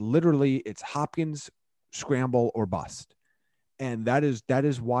year, it's Hopkins, scramble, or bust. And that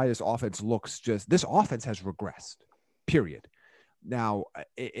is why this offense this offense has regressed, period. Now,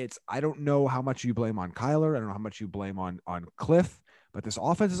 I don't know how much you blame on Kyler. I don't know how much you blame on Cliff, but this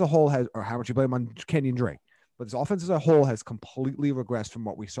offense as a whole or how much you blame on Kenyon Drake. But this offense as a whole has completely regressed from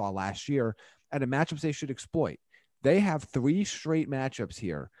what we saw last year and the matchups they should exploit. They have 3 straight matchups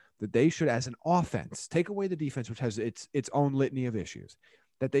here that they should, as an offense, take away the defense, which has its own litany of issues,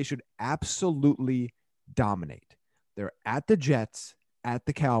 that they should absolutely dominate. They're at the Jets, at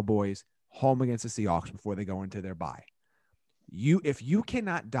the Cowboys, home against the Seahawks before they go into their bye. If you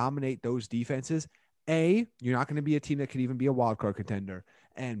cannot dominate those defenses, A, you're not going to be a team that could even be a wild card contender.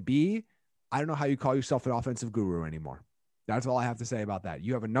 And B, I don't know how you call yourself an offensive guru anymore. That's all I have to say about that.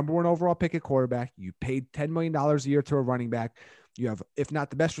 You have a number 1 overall pick at quarterback. You paid $10 million a year to a running back. You have, if not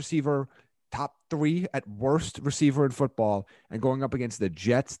the best receiver, top 3 at worst receiver in football and going up against the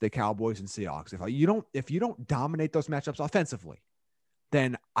Jets, the Cowboys, and Seahawks. If you don't dominate those matchups offensively,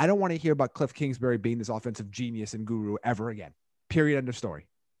 then I don't want to hear about Cliff Kingsbury being this offensive genius and guru ever again. Period. End of story.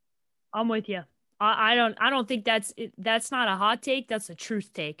 I'm with you. I don't think that's not a hot take. That's a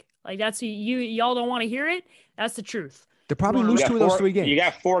truth take. Like y'all don't want to hear it. That's the truth. They'll probably lose 2 of those 3 games. You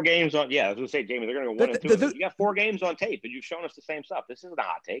got 4 games on. Yeah, I was going to say, Jamie, they're going to go 1 and 2. You got 4 games on tape, and you've shown us the same stuff. This isn't a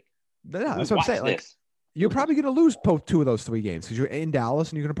hot take. Yeah, that's what I'm saying. Like, you're probably going to lose 2 of those 3 games because you're in Dallas,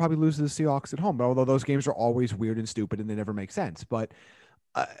 and you're going to probably lose to the Seahawks at home. But although those games are always weird and stupid, and they never make sense. But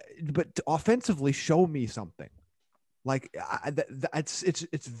offensively, show me something. Like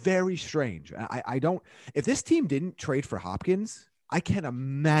it's very strange. I don't. If this team didn't trade for Hopkins, I can't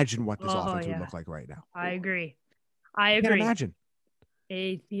imagine what this offense would look like right now. I agree. I can't imagine.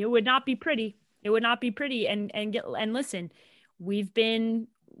 It would not be pretty. It would not be pretty. And listen, we've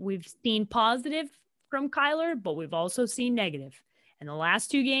seen positive from Kyler, but we've also seen negative. And the last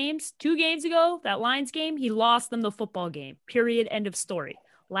 2 games ago, that Lions game, he lost them the football game. Period. End of story.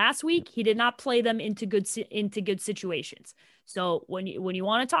 Last week, he did not play them into good situations. So when you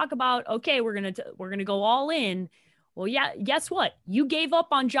want to talk about, okay, we're gonna go all in. Well, yeah, guess what? You gave up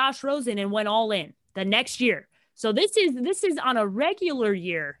on Josh Rosen and went all in the next year. So this is on a regular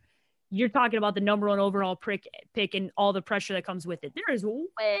year. You're talking about the number 1 overall pick and all the pressure that comes with it. There is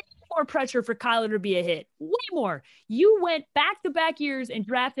way more pressure for Kyler to be a hit. Way more. You went back-to-back years and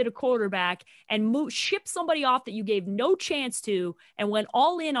drafted a quarterback and shipped somebody off that you gave no chance to and went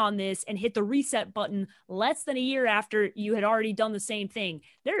all in on this and hit the reset button less than a year after you had already done the same thing.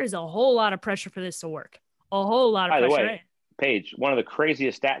 There is a whole lot of pressure for this to work. A whole lot of pressure. By the way, Paige, one of the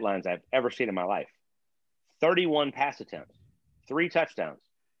craziest stat lines I've ever seen in my life. 31 pass attempts, 3 touchdowns.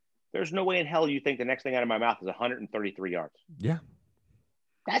 There's no way in hell you think the next thing out of my mouth is 133 yards. Yeah.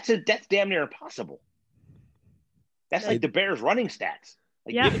 That's damn near impossible. That's like the Bears running stats.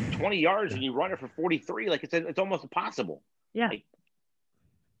 Like give it 20 yards and you run it for 43. Like it's almost impossible. Yeah. Like,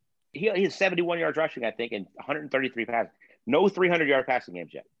 he has 71 yards rushing, I think, and 133 passes. No 300-yard passing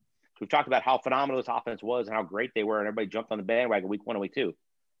games yet. So we've talked about how phenomenal this offense was and how great they were, and everybody jumped on the bandwagon week 1 and week 2.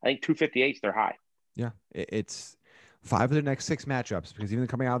 I think 258 is their high. Yeah, it's 5 of their next 6 matchups because even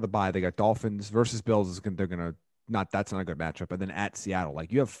coming out of the bye, they got Dolphins versus Bills. That's not a good matchup. And then at Seattle,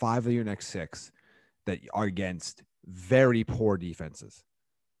 like you have 5 of your next 6 that are against very poor defenses.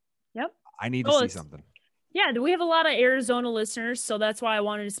 Yep. I need to see something. Yeah, we have a lot of Arizona listeners, so that's why I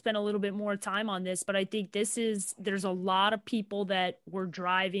wanted to spend a little bit more time on this. But I think there's a lot of people that were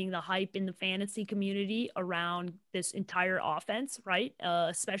driving the hype in the fantasy community around this entire offense, right?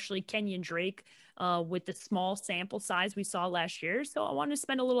 Especially Kenyon Drake with the small sample size we saw last year. So I wanted to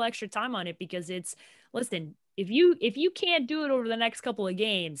spend a little extra time on it because listen, if you can't do it over the next couple of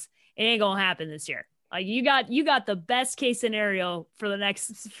games, it ain't gonna happen this year. Like you got the best case scenario for the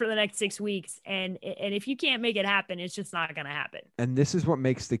next 6 weeks, and if you can't make it happen, it's just not going to happen. And this is what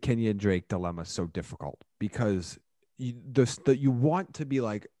makes the Kenyon Drake dilemma so difficult because you want to be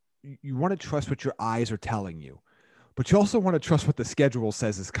like you want to trust what your eyes are telling you, but you also want to trust what the schedule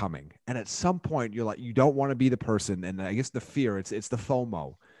says is coming. And at some point, you're like you don't want to be the person, and I guess the fear it's the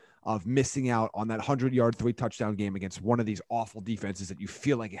FOMO of missing out on that 100-yard 3-touchdown game against one of these awful defenses that you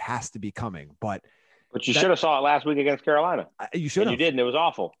feel like it has to be coming, But you should have saw it last week against Carolina. You should have. You didn't. It was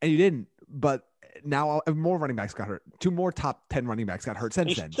awful. And you didn't. But now more running backs got hurt. 2 more top 10 running backs got hurt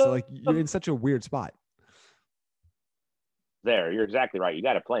since then. So you're in such a weird spot. You're exactly right. You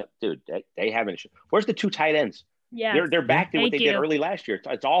got to play, dude. They haven't. Where's the 2 tight ends? Yeah, they're back to what they did early last year.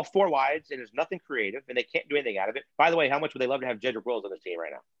 It's all 4 wides, and there's nothing creative, and they can't do anything out of it. By the way, how much would they love to have Jedrick Wills on this team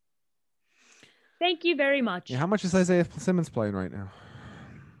right now? Thank you very much. Yeah, how much is Isaiah Simmons playing right now?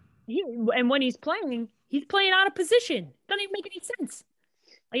 And when he's playing out of position. Doesn't even make any sense.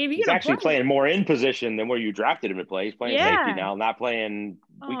 Like if he's actually playing more in position than where you drafted him to play. He's playing safety now, not playing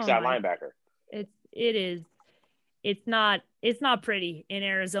weak side linebacker. It's not pretty in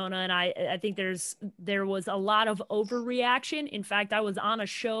Arizona, and I think there was a lot of overreaction. In fact, I was on a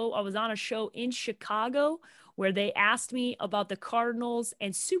show in Chicago where they asked me about the Cardinals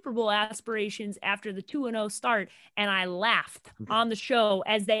and Super Bowl aspirations after the 2-0 start. And I laughed on the show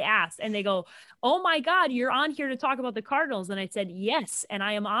as they asked, and they go, "Oh my God, you're on here to talk about the Cardinals." And I said, "Yes. And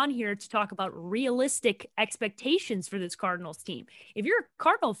I am on here to talk about realistic expectations for this Cardinals team. If you're a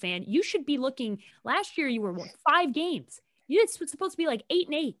Cardinal fan, you should be looking, last year you were 5 games. It's supposed to be like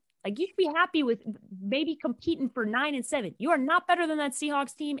 8-8. Like you should be happy with maybe competing for 9-7. You are not better than that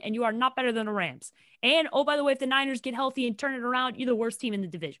Seahawks team, and you are not better than the Rams. And oh, by the way, if the Niners get healthy and turn it around, you're the worst team in the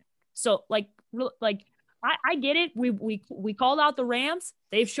division. So like I get it. We called out the Rams.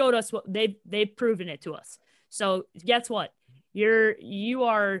 They've showed us what they've proven it to us. So guess what? You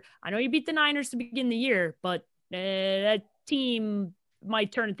are. I know you beat the Niners to begin the year, but that team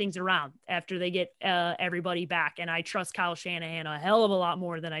might turn things around after they get everybody back. And I trust Kyle Shanahan a hell of a lot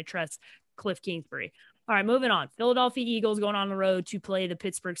more than I trust Cliff Kingsbury. All right, moving on. Philadelphia Eagles going on the road to play the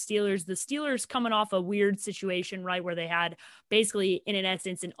Pittsburgh Steelers. The Steelers coming off a weird situation, right, where they had basically, in an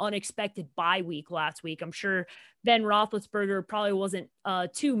essence, an unexpected bye week last week. I'm sure Ben Roethlisberger probably wasn't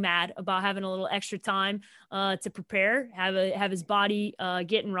too mad about having a little extra time to prepare, have his body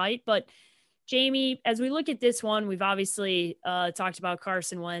getting right. But Jamie, as we look at this one, we've obviously talked about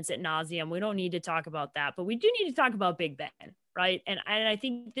Carson Wentz ad nauseum. We don't need to talk about that, but we do need to talk about Big Ben, right? And I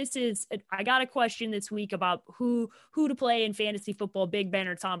think this is, I got a question this week about who to play in fantasy football, Big Ben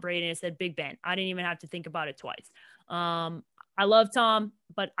or Tom Brady. And I said Big Ben. I didn't even have to think about it twice. I love Tom,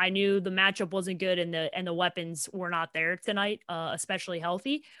 but I knew the matchup wasn't good and the weapons were not there tonight, especially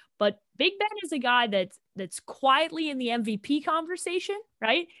healthy. But Big Ben is a guy that's quietly in the MVP conversation,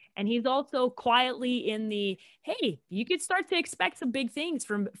 right? And he's also quietly in the, hey, you could start to expect some big things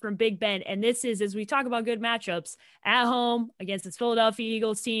from Big Ben. And this is, as we talk about good matchups, at home against this Philadelphia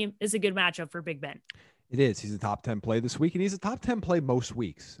Eagles team, is a good matchup for Big Ben. It is. He's a top 10 play this week, and he's a top 10 play most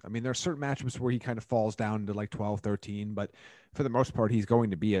weeks. I mean, there are certain matchups where he kind of falls down to like 12, 13, but for the most part, he's going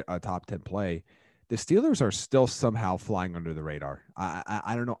to be a top 10 play. The Steelers are still somehow flying under the radar.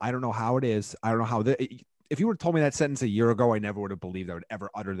 I don't know. I don't know how it is. I don't know how if you would have told me that sentence a year ago, I never would have believed I would ever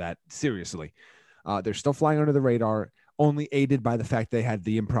utter that seriously. They're still flying under the radar, only aided by the fact they had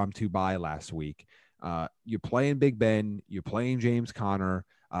the impromptu bye last week. You're playing Big Ben. You're playing James Conner.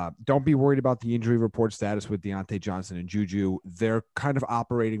 Don't be worried about the injury report status with Deontay Johnson and Juju. They're kind of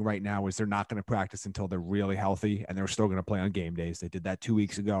operating right now as they're not going to practice until they're really healthy, and they're still going to play on game days. They did that 2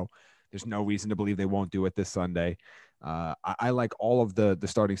 weeks ago. There's no reason to believe they won't do it this Sunday. I like all of the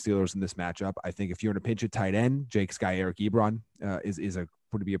starting Steelers in this matchup. I think if you're in a pinch at tight end, Jake's guy Eric Ebron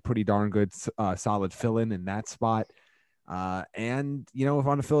would be a pretty darn good solid fill-in in that spot. And if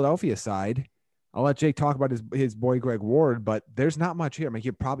on the Philadelphia side, I'll let Jake talk about his boy Greg Ward, but there's not much here. I mean,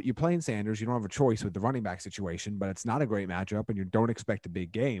 you're playing Sanders. You don't have a choice with the running back situation, but it's not a great matchup, and you don't expect a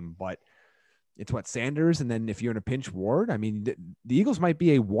big game. But it's Sanders, and then if you're in a pinch, Ward. I mean, the Eagles might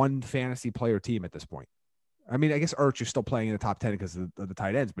be a one fantasy player team at this point. I mean, I guess Ertz, you're still playing in the top 10 because of the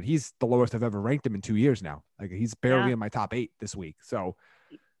tight ends, but he's the lowest I've ever ranked him in 2 years now. Like, he's barely in my top 8 this week. So,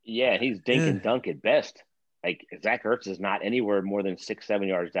 yeah, he's dink and dunk at best. Like, Zach Ertz is not anywhere more than 6-7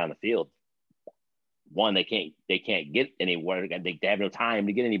 yards down the field. One, they can't get anywhere. They have no time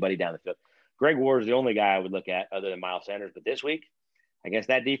to get anybody down the field. Greg Ward is the only guy I would look at other than Miles Sanders. But this week, against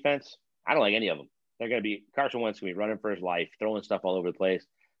that defense, I don't like any of them. They're going to be – Carson Wentz going to be running for his life, throwing stuff all over the place.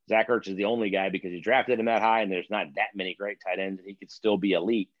 Zach Ertz is the only guy because you drafted him that high, and there's not that many great tight ends, and he could still be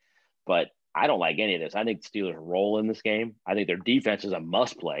elite. But I don't like any of this. I think the Steelers roll in this game. I think their defense is a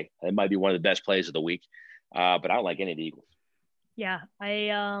must play. It might be one of the best plays of the week, but I don't like any of the Eagles. Yeah,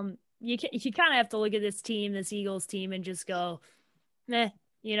 you kind of have to look at this Eagles team, and just go, meh.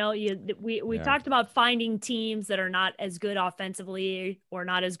 We talked about finding teams that are not as good offensively or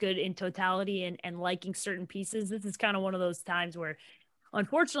not as good in totality and liking certain pieces. This is kind of one of those times where,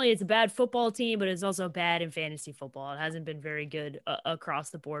 unfortunately, it's a bad football team, but it's also bad in fantasy football. It hasn't been very good across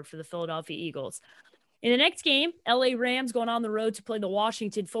the board for the Philadelphia Eagles. In the next game, LA Rams going on the road to play the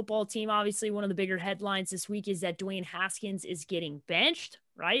Washington football team. Obviously, one of the bigger headlines this week is that Dwayne Haskins is getting benched,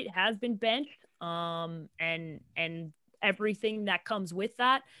 right? Has been benched. And everything that comes with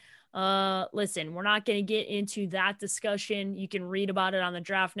that. Listen, we're not going to get into that discussion. You can read about it on the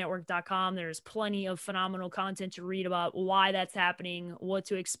draftnetwork.com. There's plenty of phenomenal content to read about why that's happening, what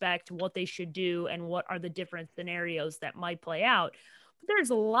to expect, what they should do, and what are the different scenarios that might play out. But there's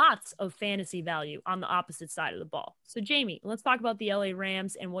lots of fantasy value on the opposite side of the ball. So, Jamie, let's talk about the LA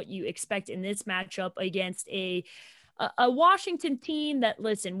Rams and what you expect in this matchup against a Washington team that,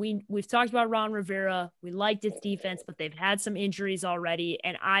 listen, we've talked about Ron Rivera. We like this defense, but they've had some injuries already,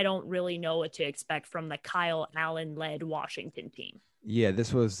 and I don't really know what to expect from the Kyle Allen-led Washington team. Yeah,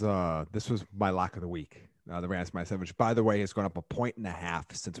 this was my lock of the week. The Rams minus 7, which, by the way, has gone up 1.5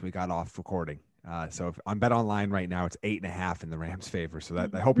 points since we got off recording. So if on Bet Online right now, it's 8.5 in the Rams' favor. So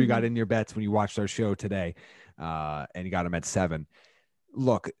that I hope you got in your bets when you watched our show today, and you got them at 7.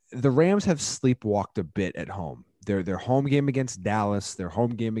 Look, the Rams have sleepwalked a bit at home. Their home game against Dallas, their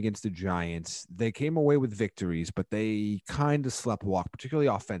home game against the Giants, they came away with victories, but they kind of sleptwalked, particularly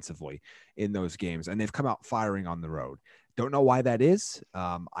offensively in those games, and they've come out firing on the road. Don't know why that is.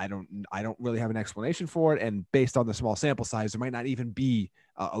 I don't really have an explanation for it. And based on the small sample size, there might not even be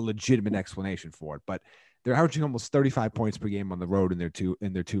a legitimate explanation for it. But they're averaging almost 35 points per game on the road in their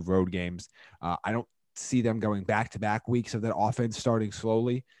two road games. I don't see them going back-to-back weeks of that offense starting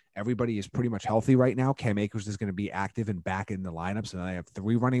slowly. Everybody is pretty much healthy right now. Cam Akers is going to be active and back in the lineup. So they have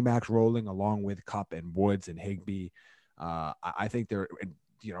 3 running backs rolling along with Kupp and Woods and Higbee. I think they're,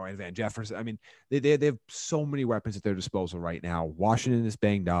 and Van Jefferson. I mean, they have so many weapons at their disposal right now. Washington is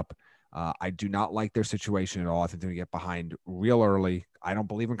banged up. I do not like their situation at all. I think they're going to get behind real early. I don't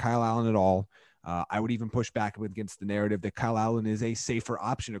believe in Kyle Allen at all. I would even push back against the narrative that Kyle Allen is a safer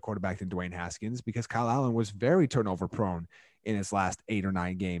option at quarterback than Dwayne Haskins, because Kyle Allen was very turnover prone in his last 8 or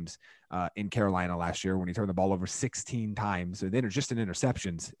 9 games in Carolina last year, when he turned the ball over 16 times, and then just in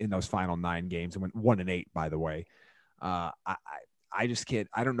interceptions in those final 9 games, and went 1-8, by the way. I just can't.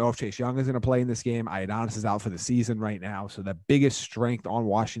 I don't know if Chase Young is going to play in this game. Ioannidis is out for the season right now, so the biggest strength on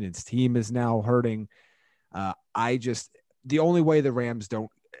Washington's team is now hurting. The only way the Rams don't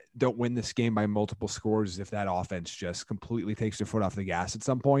win this game by multiple scores is if that offense just completely takes their foot off the gas at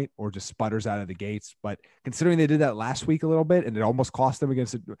some point, or just sputters out of the gates. But considering they did that last week a little bit, and it almost cost them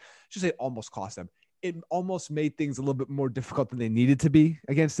it almost made things a little bit more difficult than they needed to be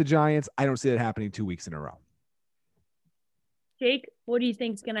against the Giants. I don't see that happening 2 weeks in a row. Jake, what do you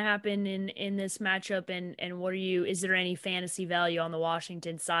think is going to happen in this matchup? And is there any fantasy value on the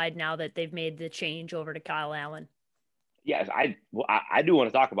Washington side now that they've made the change over to Kyle Allen? Yes, I do want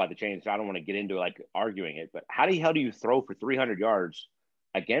to talk about the change. So I don't want to get into arguing it, but how the hell do you throw for 300 yards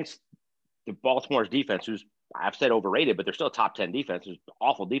against the Baltimore's defense, who's, I've said, overrated, but they're still a top 10 defense. There's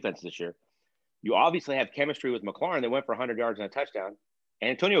awful defense this year. You obviously have chemistry with McLaurin that went for 100 yards and a touchdown.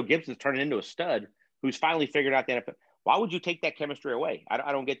 And Antonio Gibson's turning into a stud who's finally figured out the NFL. Why would you take that chemistry away?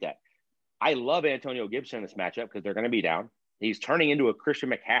 I don't get that. I love Antonio Gibson in this matchup because they're going to be down. He's turning into a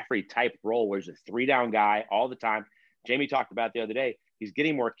Christian McCaffrey type role where he's a 3-down guy all the time. Jamie talked about the other day. He's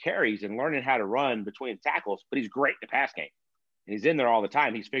getting more carries and learning how to run between tackles, but he's great in the pass game. And he's in there all the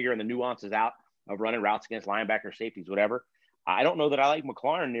time. He's figuring the nuances out of running routes against linebackers, safeties, whatever. I don't know that I like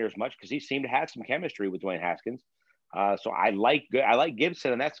McLaurin near as much because he seemed to have some chemistry with Dwayne Haskins. So I like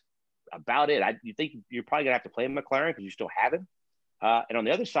Gibson, and that's about it. You think you're probably going to have to play McLaurin because you still have him. And on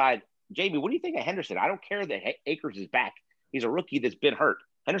the other side, Jamie, what do you think of Henderson? I don't care that Akers is back. He's a rookie that's been hurt.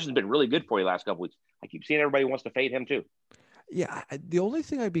 Henderson's been really good for you last couple weeks. I keep seeing everybody wants to fade him too. Yeah, the only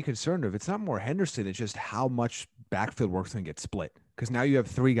thing I'd be concerned of, it's not more Henderson, it's just how much backfield work's going to get split. Because now you have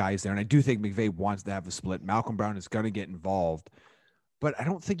 3 guys there, and I do think McVay wants to have a split. Malcolm Brown is going to get involved. But I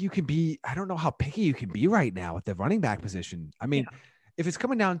don't think you can be – I don't know how picky you can be right now at the running back position. I mean, if it's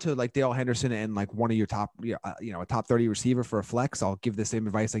coming down to like Dale Henderson and like one of your top – a top 30 receiver for a flex, I'll give the same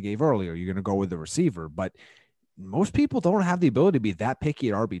advice I gave earlier. You're going to go with the receiver. But most people don't have the ability to be that picky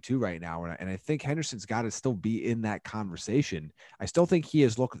at RB2 right now. And I think Henderson's got to still be in that conversation. I still think he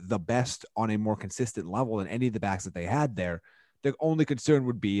has looked the best on a more consistent level than any of the backs that they had there. The only concern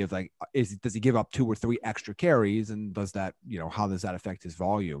would be does he give up 2 or 3 extra carries, and does that, how does that affect his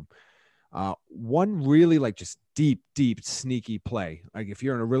volume? One really just deep sneaky play. Like if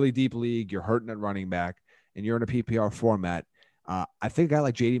you're in a really deep league, you're hurting at running back and you're in a PPR format. I think a guy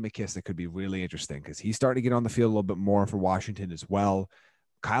like J.D. McKissic could be really interesting because he's starting to get on the field a little bit more for Washington as well.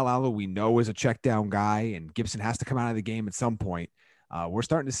 Kyle Allen, we know, is a check down guy, and Gibson has to come out of the game at some point. We're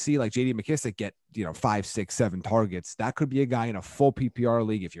starting to see J.D. McKissic get, 5, 6, 7 targets. That could be a guy in a full PPR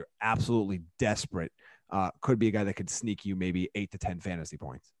league if you're absolutely desperate. Could be a guy that could sneak you maybe 8 to 10 fantasy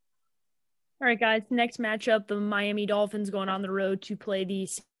points. All right, guys. Next matchup, the Miami Dolphins going on the road to play the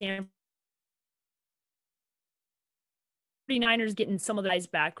San 49ers, getting some of the guys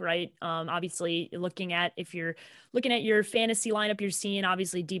back, right? Obviously, if you're looking at your fantasy lineup, you're seeing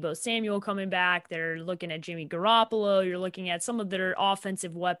obviously Deebo Samuel coming back. They're looking at Jimmy Garoppolo. You're looking at some of their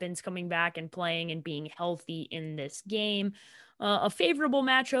offensive weapons coming back and playing and being healthy in this game. A favorable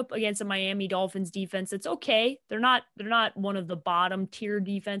matchup against a Miami Dolphins defense. It's okay. They're not one of the bottom tier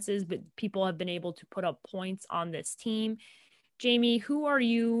defenses, but people have been able to put up points on this team. Jamie, who are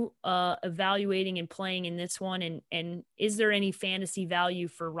you evaluating and playing in this one? And is there any fantasy value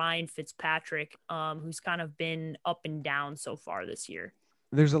for Ryan Fitzpatrick, who's kind of been up and down so far this year?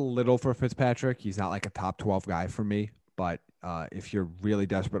 There's a little for Fitzpatrick. He's not like a top 12 guy for me, but if you're really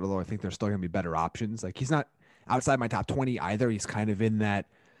desperate, although I think there's still going to be better options. Like he's not outside my top 20 either. He's kind of in that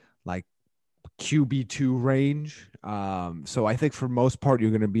like QB2 range. So I think for most part,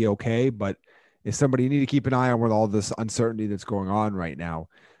 you're going to be okay, but is somebody you need to keep an eye on with all this uncertainty that's going on right now.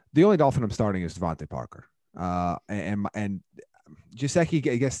 The only Dolphin I'm starting is Devontae Parker. And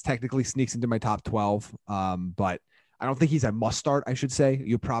Gesicki, I guess, technically sneaks into my top 12. But I don't think he's a must start, I should say.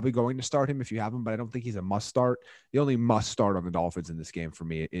 You're probably going to start him if you have him, but I don't think he's a must start. The only must start on the Dolphins in this game for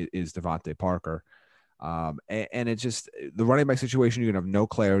me is Devontae Parker. And it's just the running back situation. You're going to have no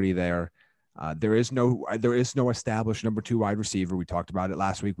clarity there. There is no established number 2 wide receiver. We talked about it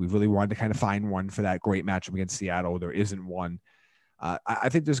last week. We really wanted to kind of find one for that great matchup against Seattle. There isn't one. I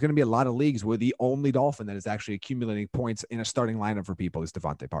think there's going to be a lot of leagues where the only Dolphin that is actually accumulating points in a starting lineup for people is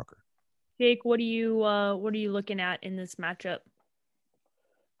Devontae Parker. Jake, what are you looking at in this matchup?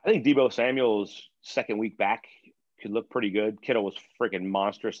 I think Deebo Samuel's second week back could look pretty good. Kittle was freaking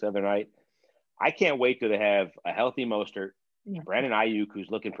monstrous the other night. I can't wait till they have a healthy Mostert, Brandon Ayuk,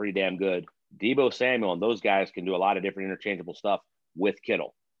 who's looking pretty damn good, Deebo Samuel, and those guys can do a lot of different interchangeable stuff with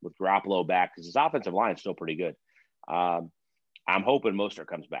Kittle, with Garoppolo back, because his offensive line is still pretty good. I'm hoping Mostert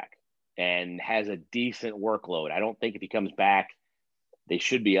comes back and has a decent workload. I don't think if he comes back, they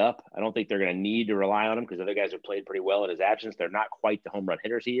should be up. I don't think they're going to need to rely on him because other guys have played pretty well in his absence. They're not quite the home run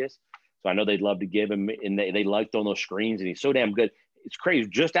hitters he is. So I know they'd love to give him, and they like throwing those screens, and he's so damn good. It's crazy.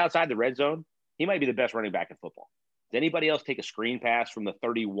 Just outside the red zone, he might be the best running back in football. Does anybody else take a screen pass from the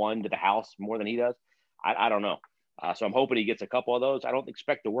 31 to the house more than he does? I don't know. So I'm hoping he gets a couple of those. I don't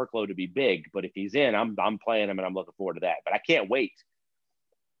expect the workload to be big, but if he's in, I'm playing him, and I'm looking forward to that. But I can't wait.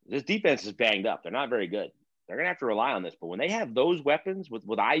 This defense is banged up. They're not very good. They're going to have to rely on this. But when they have those weapons with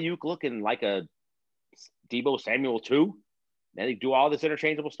Ayuk looking like a Deebo Samuel too, and they do all this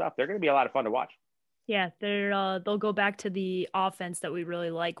interchangeable stuff, they're going to be a lot of fun to watch. Yeah, they'll go back to the offense that we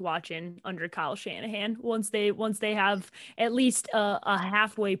really like watching under Kyle Shanahan. Once they have at least a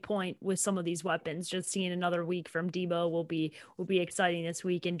halfway point with some of these weapons, just seeing another week from Deebo will be exciting this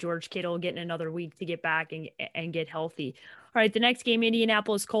week, and George Kittle getting another week to get back and get healthy. All right, the next game,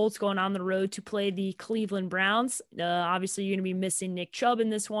 Indianapolis Colts going on the road to play the Cleveland Browns. Obviously, you're going to be missing Nick Chubb in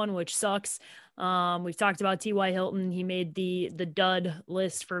this one, which sucks. We've talked about T.Y. Hilton. He made the dud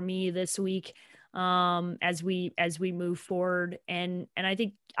list for me this week. As we move forward. And I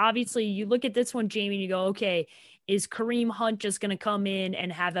think obviously you look at this one, Jamie, and you go, okay, is Kareem Hunt just going to come in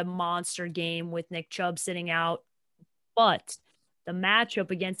and have a monster game with Nick Chubb sitting out? But the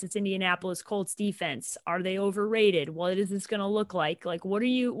matchup against this Indianapolis Colts defense, are they overrated? What is this going to look like? Like, what are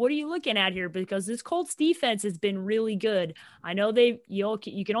you looking at here? Because this Colts defense has been really good. I know you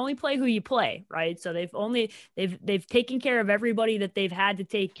can only play who you play, right? So they've taken care of everybody that they've had to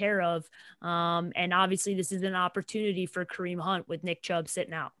take care of. And obviously this is an opportunity for Kareem Hunt with Nick Chubb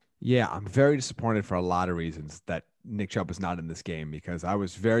sitting out. Yeah, I'm very disappointed for a lot of reasons that Nick Chubb is not in this game, because I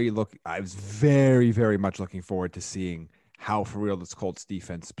was very, very much looking forward to seeing how for real this Colts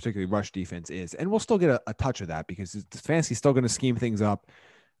defense, particularly rush defense, is. And we'll still get a touch of that because Stefanski's still going to scheme things up.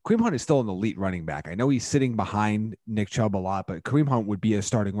 Kareem Hunt is still an elite running back. I know he's sitting behind Nick Chubb a lot, but Kareem Hunt would be a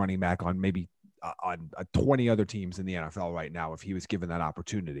starting running back on maybe on 20 other teams in the NFL right now if he was given that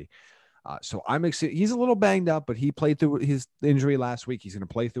opportunity. So I'm excited. He's a little banged up, but he played through his injury last week. He's going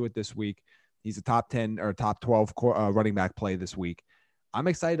to play through it this week. He's a top 10 or top 12 running back play this week. I'm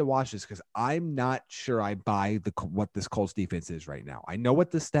excited to watch this because I'm not sure I buy what this Colts defense is right now. I know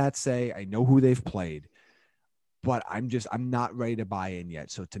what the stats say. I know who they've played, but I'm not ready to buy in yet.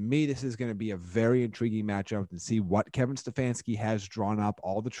 So to me, this is going to be a very intriguing matchup and see what Kevin Stefanski has drawn up,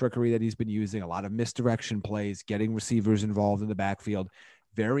 all the trickery that he's been using, a lot of misdirection plays, getting receivers involved in the backfield,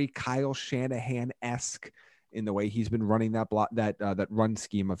 very Kyle Shanahan-esque in the way he's been running that run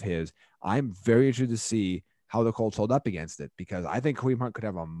scheme of his. I'm very interested to see how the Colts hold up against it, because I think Kareem Hunt could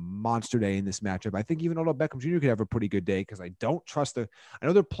have a monster day in this matchup. I think even Odell Beckham Jr. could have a pretty good day, because I don't trust I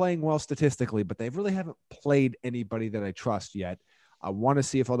know they're playing well statistically, but they really haven't played anybody that I trust yet. I want to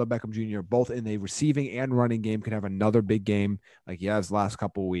see if Odell Beckham Jr., both in the receiving and running game, can have another big game like he has the last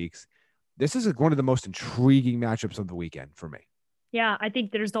couple of weeks. This is one of the most intriguing matchups of the weekend for me. Yeah, I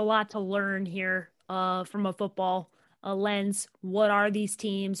think there's a lot to learn here from a football lens. What are these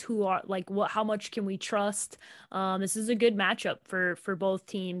teams? Who are how much can we trust? This is a good matchup for both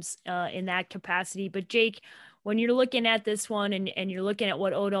teams in that capacity. But Jake, when you're looking at this one and you're looking at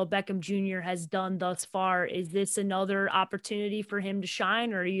what Odell Beckham Jr. has done thus far, is this another opportunity for him to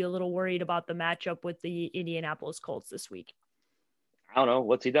shine, or are you a little worried about the matchup with the Indianapolis Colts this week? I don't know.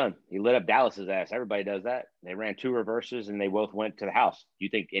 What's he done? He lit up Dallas's ass. Everybody does that. They ran 2 reverses and they both went to the house. Do you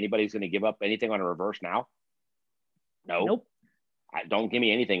think anybody's going to give up anything on a reverse now? No. Nope. Don't give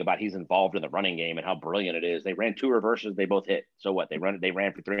me anything about he's involved in the running game and how brilliant it is. They ran 2 reverses. They both hit. So what? They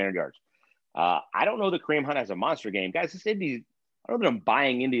ran for 300 yards. I don't know that Kareem Hunt has a monster game. Guys, this Indy, I don't know that I'm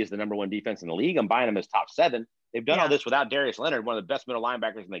buying Indy as the number 1 defense in the league. I'm buying them as top 7. They've done all this without Darius Leonard, one of the best middle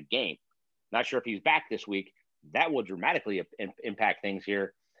linebackers in the game. Not sure if he's back this week. That will dramatically impact things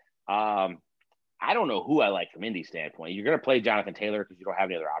here. I I don't know who I like from Indy's standpoint. You're going to play Jonathan Taylor because you don't have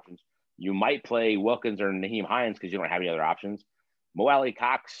any other options. You might play Wilkins or Naheem Hines because you don't have any other options. Mo Alley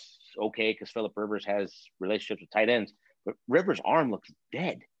Cox, okay, because Phillip Rivers has relationships with tight ends, but Rivers' arm looks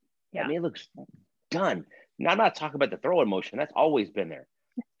dead. Yeah. I mean, it looks done. Now, I'm not talking about the throwing motion. That's always been there.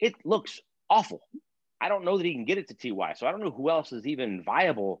 It looks awful. I don't know that he can get it to TY, so I don't know who else is even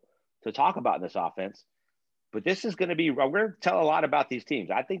viable to talk about in this offense. But this is going to be – we're going to tell a lot about these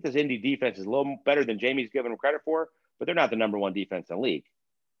teams. I think this Indy defense is a little better than Jamie's giving them credit for, but they're not the number one defense in the league.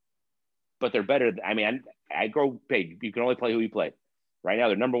 But they're better. I mean, I go – hey, you can only play who you play. Right now,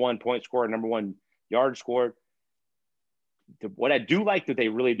 they're number one point scorer, number one yard scored. What I do like that they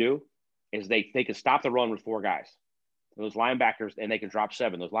really do is they can stop the run with four guys. Those linebackers, and they can drop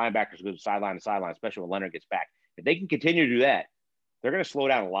seven. Those linebackers go sideline to sideline, especially when Leonard gets back. If they can continue to do that, they're going to slow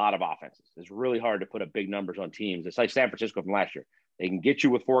down a lot of offenses. It's really hard to put up big numbers on teams. It's like San Francisco from last year. They can get you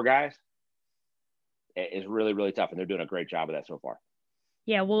with four guys. It's really, really tough, and they're doing a great job of that so far.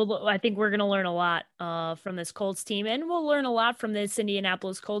 Yeah, well, I think we're going to learn a lot from this Colts team, and we'll learn a lot from this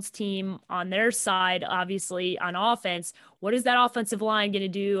Indianapolis Colts team on their side, obviously, on offense. What is that offensive line going to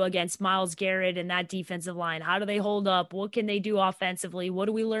do against Myles Garrett and that defensive line? How do they hold up? What can they do offensively? What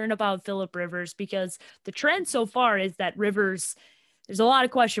do we learn about Phillip Rivers? Because the trend so far is that Rivers, there's a lot of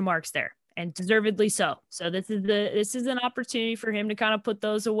question marks there, and deservedly so. So this is an opportunity for him to kind of put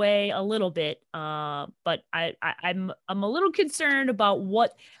those away a little bit. But I'm a little concerned about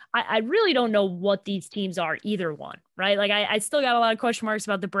what I really don't know what these teams are, either one, right? Like I still got a lot of question marks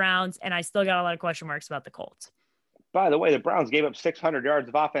about the Browns, and I still got a lot of question marks about the Colts. By the way, the Browns gave up 600 yards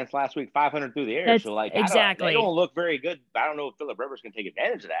of offense last week, 500 through the air. That's so exactly. They don't look very good. I don't know if Phillip Rivers can take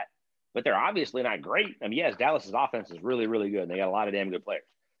advantage of that, but they're obviously not great. I mean, yes, Dallas's offense is really, really good. And they got a lot of damn good players.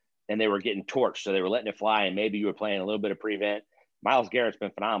 And they were getting torched, so they were letting it fly, and maybe you were playing a little bit of prevent. Myles Garrett's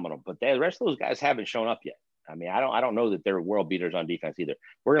been phenomenal, but the rest of those guys haven't shown up yet. I mean, I don't know that they're world beaters on defense either.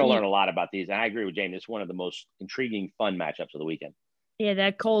 We're going to learn a lot about these, and I agree with James. It's one of the most intriguing, fun matchups of the weekend. Yeah,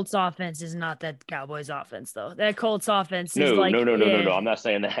 that Colts offense is not that Cowboys offense, though. That Colts offense is No. like No. I'm not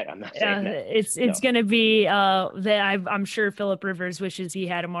saying that. I'm not saying that. It's going to be that I'm sure Phillip Rivers wishes he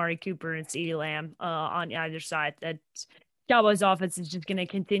had Amari Cooper and CeeDee Lamb on either side. That Cowboys offense is just going to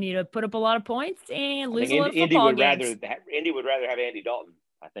continue to put up a lot of points and lose a lot of football games. Indy would rather have Andy Dalton,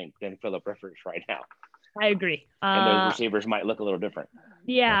 I think, than Phillip Rivers right now. I agree. And those receivers might look a little different.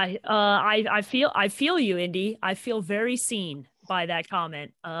 Yeah, I feel you, Indy. I feel very seen by that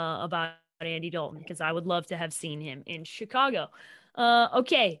comment about Andy Dalton, because I would love to have seen him in Chicago.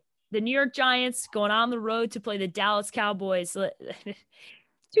 Okay, the New York Giants going on the road to play the Dallas Cowboys.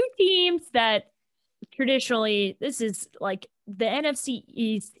 Two teams that traditionally, this is like the NFC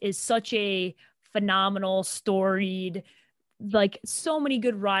East is such a phenomenal, storied, like so many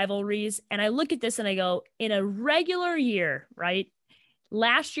good rivalries. And I look at this and I go, in a regular year, right?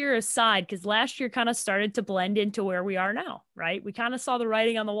 Last year aside, because last year kind of started to blend into where we are now, right? We kind of saw the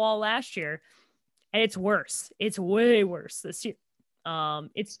writing on the wall last year, and it's worse. It's way worse this year.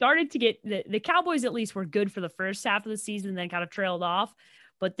 It started to get the Cowboys at least were good for the first half of the season, then kind of trailed off.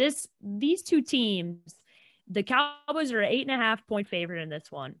 But these two teams, the Cowboys are an 8.5-point favorite in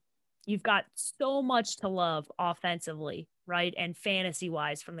this one. You've got so much to love offensively, right? And fantasy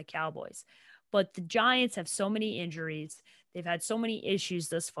wise from the Cowboys, but the Giants have so many injuries. They've had so many issues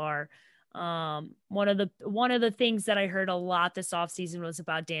thus far. One of the things that I heard a lot this offseason was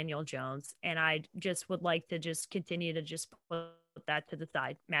about Daniel Jones. And I just would like to just continue to just put that to the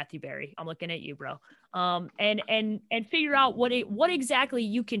side. Matthew Berry, I'm looking at you, bro. And figure out what exactly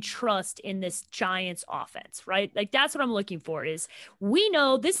you can trust in this Giants offense, right? Like that's what I'm looking for is we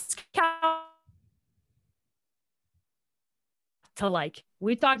know this to like.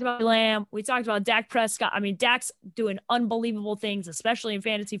 We talked about Lamb. We talked about Dak Prescott. I mean, Dak's doing unbelievable things, especially in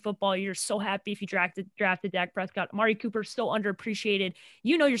fantasy football. You're so happy if you drafted Dak Prescott. Amari Cooper, so underappreciated.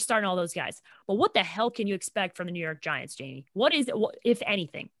 You know you're starting all those guys. But what the hell can you expect from the New York Giants, Jamie? What is it, if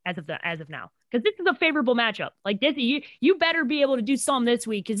anything, as of now? Because this is a favorable matchup. Like this, you better be able to do something this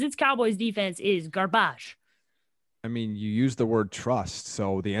week because this Cowboys defense is garbage. I mean, you use the word trust,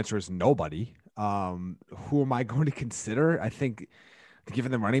 so the answer is nobody. Who am I going to consider? I think,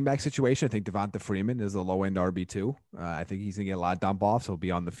 given the running back situation, I think Devonta Freeman is a low-end RB2. I think he's going to get a lot of dump offs. He'll be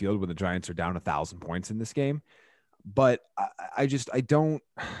on the field when the Giants are down 1,000 points in this game. But I don't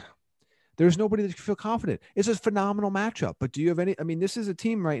 – there's nobody that you feel confident. It's a phenomenal matchup. But do you have any – I mean, this is a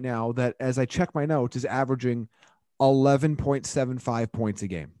team right now that, as I check my notes, is averaging 11.75 points a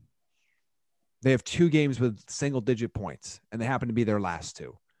game. They have 2 games with single-digit points, and they happen to be their last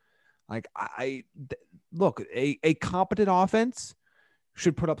 2. Like, look, a competent offense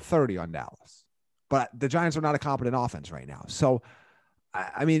should put up 30 on Dallas. but the Giants are not a competent offense right now. So,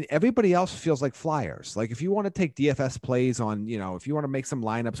 I mean, everybody else feels like flyers. Like if you want to take DFS plays on, if you want to make some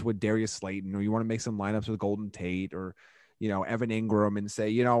lineups with Darius Slayton, or you want to make some lineups with Golden Tate or, Evan Ingram, and say,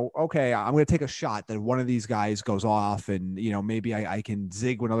 okay, I'm going to take a shot that one of these guys goes off and, maybe I can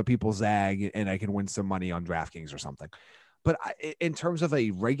zig when other people zag and I can win some money on DraftKings or something. But in terms of a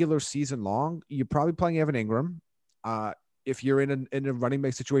regular season long, you're probably playing Evan Ingram. If you're in a running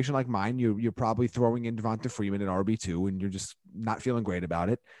back situation like mine, you're probably throwing in Devonta Freeman at RB2 and you're just not feeling great about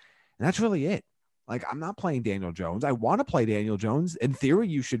it. And that's really it. Like, I'm not playing Daniel Jones. I want to play Daniel Jones. In theory,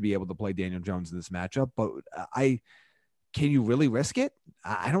 you should be able to play Daniel Jones in this matchup, but can you really risk it?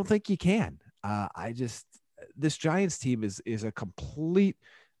 I don't think you can. This Giants team is a complete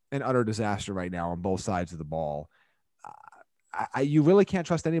and utter disaster right now on both sides of the ball. You really can't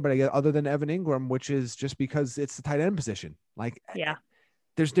trust anybody other than Evan Ingram, which is just because it's the tight end position. Like, yeah,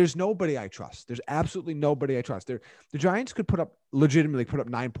 there's nobody I trust. There's absolutely nobody I trust. The Giants could legitimately put up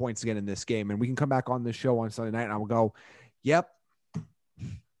 9 points again in this game, and we can come back on this show on Sunday night and I will go, yep,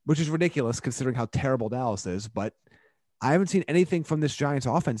 which is ridiculous considering how terrible Dallas is. But I haven't seen anything from this Giants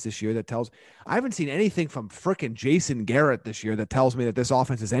offense this year I haven't seen anything from frickin' Jason Garrett this year that tells me that this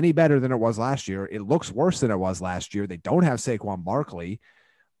offense is any better than it was last year. It looks worse than it was last year. They don't have Saquon Barkley.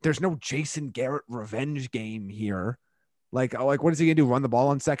 There's no Jason Garrett revenge game here. Like what is he gonna do? Run the ball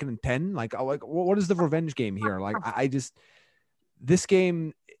on 2nd and 10? What is the revenge game here? This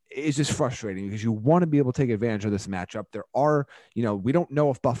game is just frustrating because you want to be able to take advantage of this matchup. There are, we don't know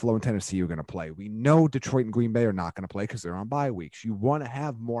if Buffalo and Tennessee are going to play. We know Detroit and Green Bay are not going to play because they're on bye weeks. You want to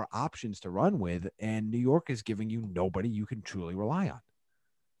have more options to run with, and New York is giving you nobody you can truly rely on.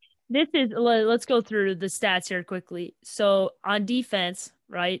 Let's go through the stats here quickly. So on defense,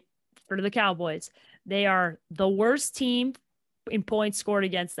 right, for the Cowboys, they are the worst team in points scored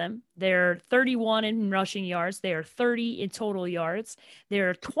against them. They're 31 in rushing yards. They are 30 in total yards.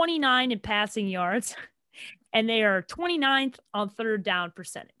 They're 29 in passing yards, and they are 29th on third down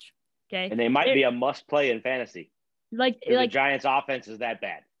percentage. Okay. And they might be a must play in fantasy. The Giants offense is that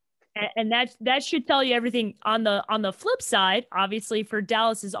bad. And that should tell you everything. On the flip side, obviously for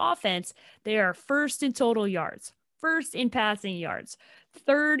Dallas's offense, they are first in total yards, first in passing yards,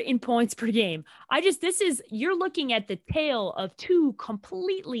 third in points per game. You're looking at the tale of two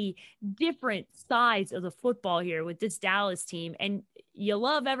completely different sides of the football here with this Dallas team. And you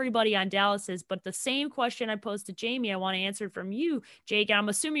love everybody on Dallas's, but the same question I posed to Jamie, I want to answer from you, Jake. And I'm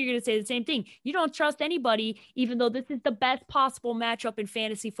assuming you're going to say the same thing. You don't trust anybody, even though this is the best possible matchup in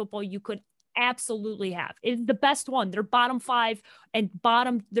fantasy football you could absolutely have. It's the best one. They're bottom 5 and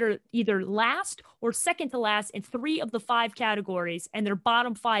they're either last or second to last in 3 of the 5 categories, and they're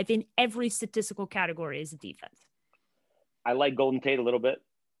bottom 5 in every statistical category as a defense. I like Golden Tate a little bit.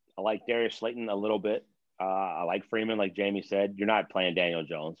 I like Darius Slayton a little bit. I like Freeman, like Jamie said. You're not playing Daniel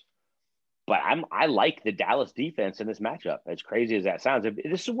Jones, but I like the Dallas defense in this matchup. As crazy as that sounds,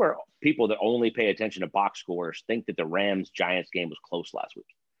 this is where people that only pay attention to box scores think that the Rams-Giants game was close last week.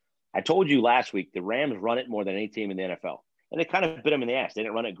 I told you last week the Rams run it more than any team in the NFL, and they kind of bit them in the ass. They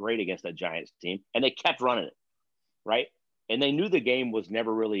didn't run it great against that Giants team, and they kept running it, right? And they knew the game was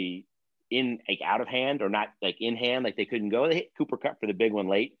never really out of hand or not in hand, they couldn't go. They hit Cooper Kupp for the big one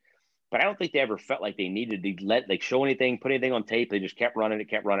late, but I don't think they ever felt like they needed to show anything, put anything on tape. They just kept running it,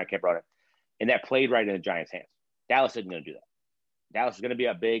 and that played right in the Giants' hands. Dallas isn't going to do that. Dallas is going to be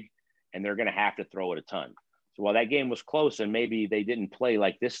up big, and they're going to have to throw it a ton. So while that game was close and maybe they didn't play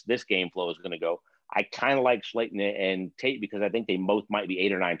like this game flow is going to go, I kind of like Slayton and Tate because I think they both might be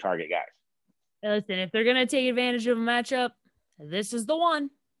 8 or 9 target guys. Listen, if they're going to take advantage of a matchup, this is the one.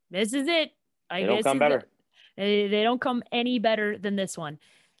 This is it. They don't come better. They don't come any better than this one.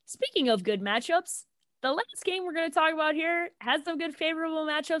 Speaking of good matchups, the last game we're going to talk about here has some good favorable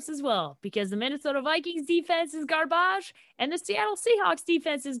matchups as well, because the Minnesota Vikings defense is garbage and the Seattle Seahawks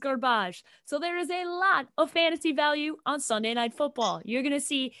defense is garbage. So there is a lot of fantasy value on Sunday Night Football. You're going to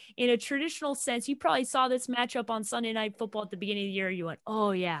see, in a traditional sense, you probably saw this matchup on Sunday Night Football at the beginning of the year. You went,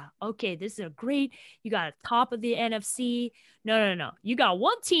 oh yeah, okay, this is a great, you got a top of the NFC. No. You got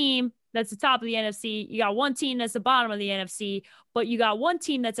one team that's the top of the NFC. You got one team that's the bottom of the NFC, but you got one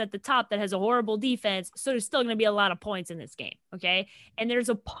team that's at the top that has a horrible defense. So there's still going to be a lot of points in this game. Okay. And there's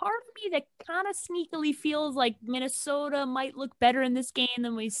a part of me that kind of sneakily feels like Minnesota might look better in this game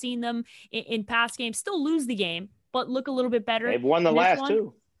than we've seen them in past games. Still lose the game, but look a little bit better. They've won the last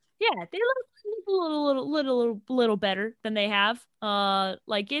 2. Yeah, they look a little better than they have. They're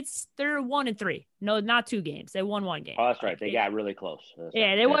 1-3. No, not 2 games. They won 1 game. Oh, that's right. They got really close.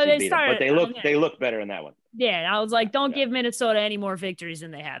 Yeah, they started, but they look better in that one. Yeah, I was like, don't give Minnesota any more victories than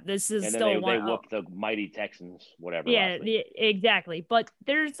they have. This is still one. They whooped the mighty Texans, whatever. Yeah, exactly. But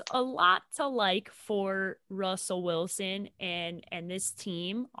there's a lot to like for Russell Wilson and this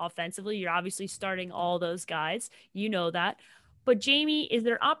team offensively. You're obviously starting all those guys. You know that. But Jamie, is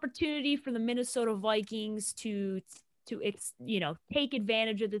there opportunity for the Minnesota Vikings to take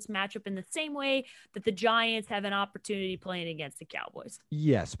advantage of this matchup in the same way that the Giants have an opportunity playing against the Cowboys?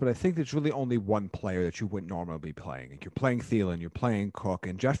 Yes, but I think there's really only one player that you wouldn't normally be playing. Like you're playing Thielen, you're playing Cook,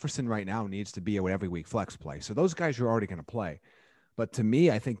 and Jefferson right now needs to be a every week flex play. So those guys you're already going to play. But to me,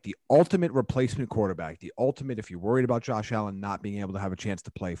 I think the ultimate replacement quarterback, the ultimate, if you're worried about Josh Allen not being able to have a chance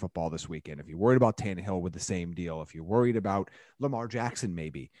to play football this weekend, if you're worried about Tannehill with the same deal, if you're worried about Lamar Jackson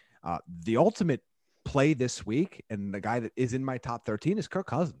maybe, the ultimate play this week, and the guy that is in my top 13 is Kirk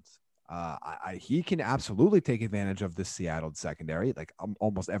Cousins. He can absolutely take advantage of this Seattle secondary, like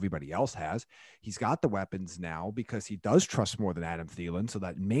almost everybody else has. He's got the weapons now because he does trust more than Adam Thielen. So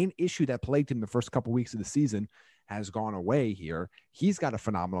that main issue that plagued him the first couple weeks of the season has gone away here. He's got a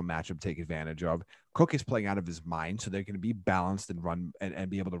phenomenal matchup to take advantage of. Cook is playing out of his mind, so they're going to be balanced and run and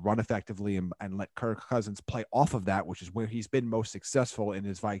be able to run effectively and let Kirk Cousins play off of that, which is where he's been most successful in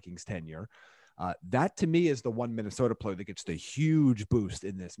his Vikings tenure. That to me is the one Minnesota player that gets the huge boost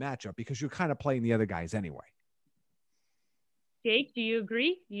in this matchup because you're kind of playing the other guys anyway. Jake, do you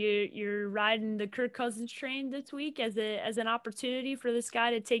agree? You're riding the Kirk Cousins train this week as an opportunity for this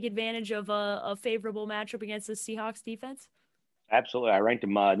guy to take advantage of a favorable matchup against the Seahawks defense? Absolutely. I ranked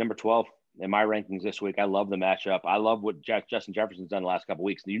him number 12 in my rankings this week. I love the matchup. I love what Justin Jefferson's done the last couple of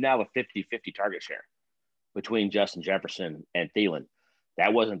weeks. You now have a 50-50 target share between Justin Jefferson and Thielen.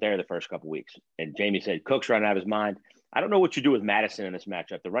 That wasn't there the first couple of weeks. And Jamie said, Cook's running out of his mind. I don't know what you do with Madison in this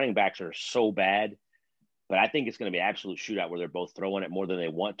matchup. The running backs are so bad, but I think it's going to be an absolute shootout where they're both throwing it more than they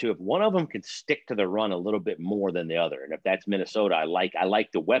want to. If one of them can stick to the run a little bit more than the other, and if that's Minnesota, I like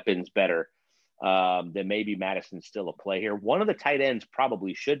the weapons better, then maybe Madison's still a play here. One of the tight ends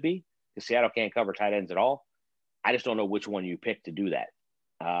probably should be, because Seattle can't cover tight ends at all. I just don't know which one you pick to do that.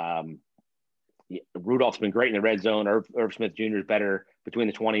 Rudolph's been great in the red zone. Irv Smith Jr. is better between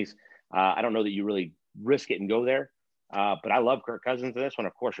the 20s. I don't know that you really risk it and go there. But I love Kirk Cousins in this one.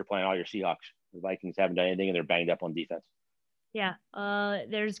 Of course, you're playing all your Seahawks. The Vikings haven't done anything, and they're banged up on defense. Yeah,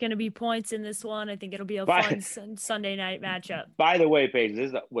 there's going to be points in this one. I think it'll be a fun Sunday night matchup. By the way,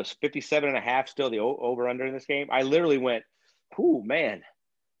 Paige, was 57.5 still the over-under in this game? I literally went, "Ooh, man."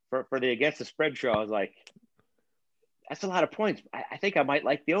 For the against the spread show, I was like, that's a lot of points. I think I might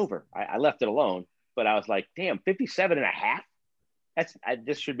like the over. I left it alone, but I was like, damn, 57.5?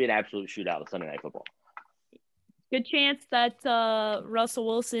 This should be an absolute shootout of Sunday Night Football. Good chance that Russell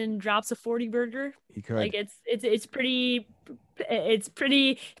Wilson drops a 40 burger. He could. Like it's pretty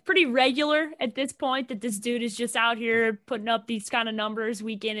regular at this point that this dude is just out here putting up these kind of numbers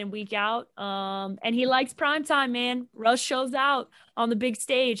week in and week out. And he likes primetime, man. Russ shows out on the big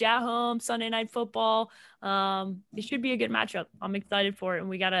stage at home, Sunday Night Football. It should be a good matchup. I'm excited for it. And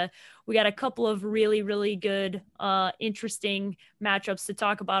we got a couple of really, really good, interesting matchups to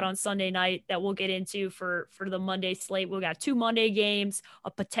talk about on Sunday night that we'll get into for the Monday slate. We've got 2 Monday games,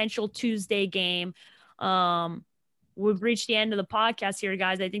 a potential Tuesday game. We've reached the end of the podcast here,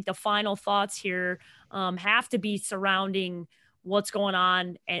 guys. I think the final thoughts here have to be surrounding what's going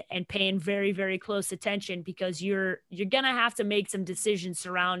on and paying very, very close attention, because you're going to have to make some decisions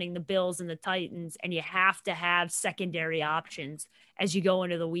surrounding the Bills and the Titans, and you have to have secondary options as you go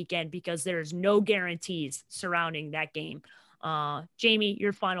into the weekend, because there's no guarantees surrounding that game. Jamie,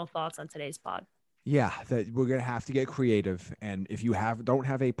 your final thoughts on today's pod? Yeah, that we're going to have to get creative. And if you don't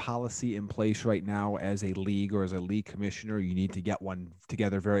have a policy in place right now as a league or as a league commissioner, you need to get one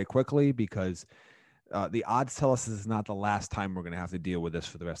together very quickly, because the odds tell us this is not the last time we're going to have to deal with this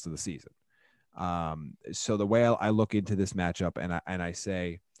for the rest of the season. So the way I look into this matchup, and I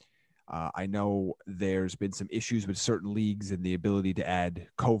say, I know there's been some issues with certain leagues and the ability to add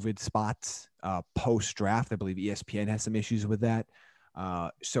COVID spots post-draft. I believe ESPN has some issues with that.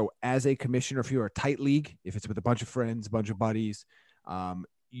 So as a commissioner, if you're a tight league, if it's with a bunch of friends, a bunch of buddies,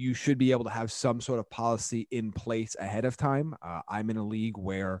 you should be able to have some sort of policy in place ahead of time. I'm in a league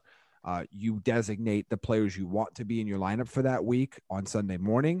where you designate the players you want to be in your lineup for that week on Sunday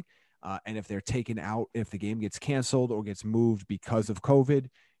morning. And if they're taken out, if the game gets canceled or gets moved because of COVID,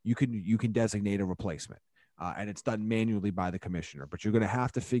 you can designate a replacement. and it's done manually by the commissioner. But you're going to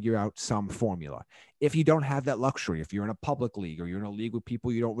have to figure out some formula. If you don't have that luxury, if you're in a public league or you're in a league with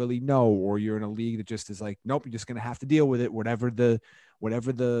people you don't really know, or you're in a league that just is like, nope, you're just going to have to deal with it. Whatever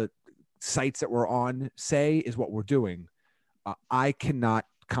the sites that we're on say is what we're doing. I cannot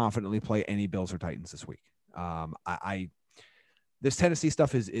confidently play any Bills or Titans this week. This Tennessee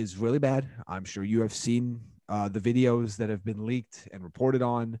stuff is really bad. I'm sure you have seen the videos that have been leaked and reported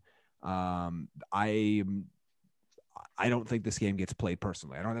on. I don't think this game gets played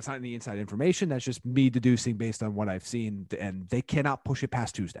personally. That's not any inside information. That's just me deducing based on what I've seen, and they cannot push it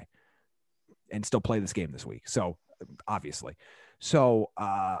past Tuesday and still play this game this week. So obviously,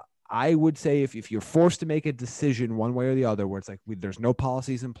 I would say if you're forced to make a decision one way or the other, where it's like, there's no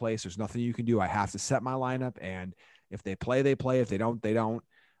policies in place, there's nothing you can do. I have to set my lineup, and if they play, they play. If they don't, they don't.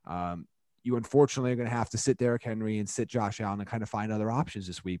 You unfortunately are going to have to sit Derrick Henry and sit Josh Allen and kind of find other options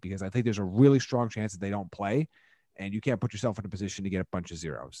this week, because I think there's a really strong chance that they don't play, and you can't put yourself in a position to get a bunch of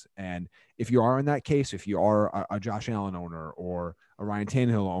zeros. And if you are in that case, if you are a Josh Allen owner or a Ryan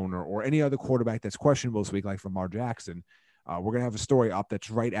Tannehill owner or any other quarterback that's questionable this week, like Lamar Jackson, we're going to have a story up that's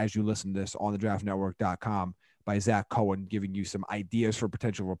right as you listen to this on thedraftnetwork.com by Zach Cohen, giving you some ideas for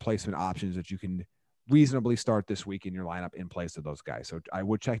potential replacement options that you can reasonably start this week in your lineup in place of those guys. So I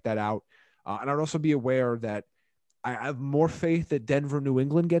would check that out. And I'd also be aware that I have more faith that Denver, New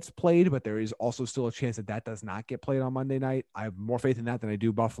England gets played, but there is also still a chance that that does not get played on Monday night. I have more faith in that than I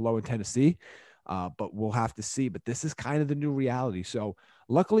do Buffalo and Tennessee, but we'll have to see. But this is kind of the new reality. So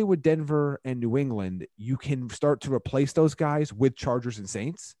luckily with Denver and New England, you can start to replace those guys with Chargers and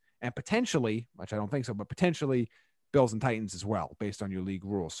Saints, and potentially, which I don't think so, but potentially Bills and Titans as well, based on your league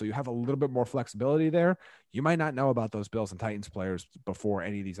rules. So you have a little bit more flexibility there. You might not know about those Bills and Titans players before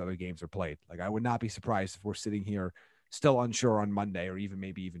any of these other games are played. Like, I would not be surprised if we're sitting here still unsure on Monday or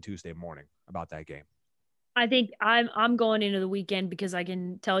maybe even Tuesday morning about that game. I think I'm going into the weekend because I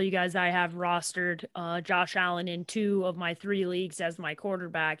can tell you guys I have rostered Josh Allen in 2 of my 3 leagues as my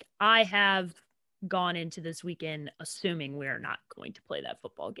quarterback. I have gone into this weekend assuming we are not going to play that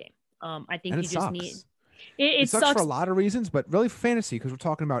football game. I think you just need. It sucks for a lot of reasons, but really for fantasy, because we're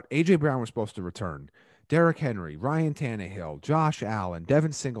talking about A.J. Brown was supposed to return, Derrick Henry, Ryan Tannehill, Josh Allen,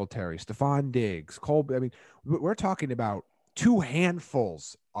 Devin Singletary, Stephon Diggs, Cole. I mean, we're talking about 2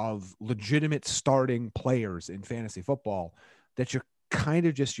 handfuls of legitimate starting players in fantasy football that you're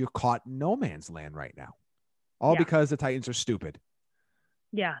caught in no man's land right now, all because the Titans are stupid.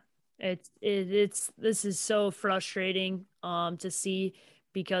 Yeah, this is so frustrating to see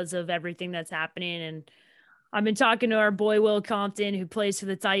because of everything that's happening. And I've been talking to our boy Will Compton, who plays for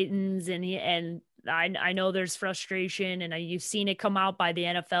the Titans, and I know there's frustration, and you've seen it come out by the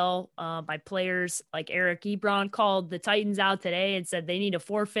NFL, by players. Like Eric Ebron called the Titans out today and said they need a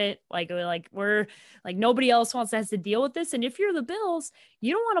forfeit. We're nobody else wants to have to deal with this. And if you're the Bills,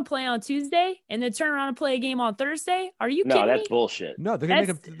 you don't want to play on Tuesday and then turn around and play a game on Thursday. Are you kidding me? No, that's bullshit. No, they're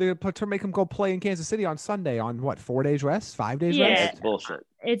gonna make them go play in Kansas City on Sunday on what, 4 days rest, 5 days rest? That's bullshit.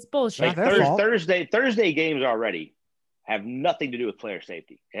 It's bullshit. Like Thursday games already have nothing to do with player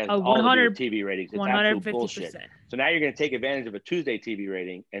safety. It has all to do with TV ratings. It's absolute bullshit. So now you're going to take advantage of a Tuesday TV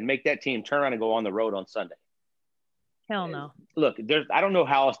rating and make that team turn around and go on the road on Sunday. Hell no. Look, I don't know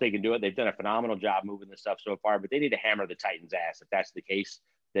how else they can do it. They've done a phenomenal job moving this stuff so far, but they need to hammer the Titans' ass if that's the case,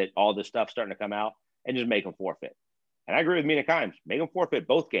 that all this stuff's starting to come out, and just make them forfeit. And I agree with Mina Kimes. Make them forfeit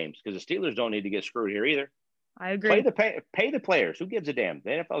both games, because the Steelers don't need to get screwed here either. I agree. Pay the players. Who gives a damn? The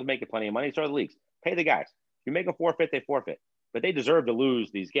NFL is making plenty of money. So are the leagues. Pay the guys. If you make them forfeit, they forfeit. But they deserve to lose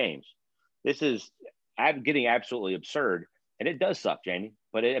these games. This is getting absolutely absurd. And it does suck, Jamie.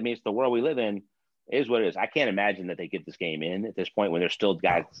 But it's the world we live in. It is what it is. I can't imagine that they get this game in at this point when there's still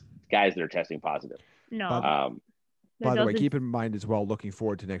guys that are testing positive. No. By the way, keep in mind as well, looking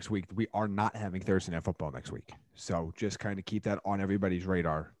forward to next week, we are not having Thursday Night Football next week. So just kind of keep that on everybody's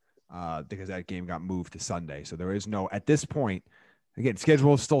radar. Because that game got moved to Sunday. So there is no, at this point, again,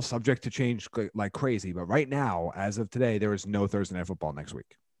 schedule is still subject to change like crazy. But right now, as of today, there is no Thursday Night Football next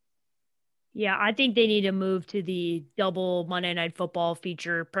week. Yeah, I think they need to move to the double Monday Night Football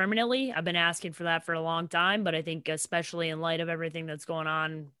feature permanently. I've been asking for that for a long time, but I think especially in light of everything that's going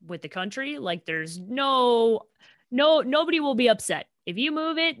on with the country, like there's nobody will be upset. If you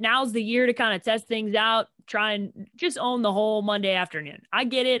move it, now's the year to kind of test things out, try and just own the whole Monday afternoon. I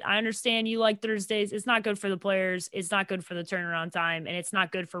get it. I understand you like Thursdays. It's not good for the players. It's not good for the turnaround time, and it's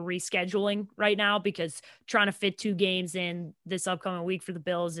not good for rescheduling right now, because trying to fit 2 games in this upcoming week for the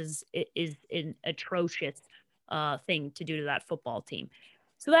Bills is an atrocious thing to do to that football team.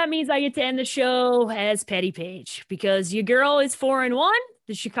 So that means I get to end the show as Petty Page because your girl is 4-1.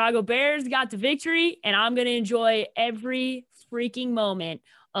 The Chicago Bears got the victory, and I'm going to enjoy every freaking moment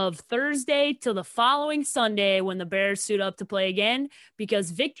of Thursday till the following Sunday when the Bears suit up to play again, because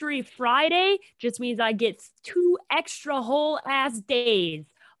Victory Friday just means I get 2 extra whole ass days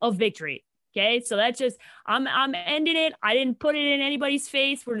of victory. Okay, so that's just, I'm ending it. I didn't put it in anybody's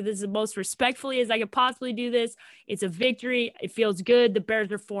face. Where this is the most respectfully as I could possibly do this. It's a victory. It feels good. The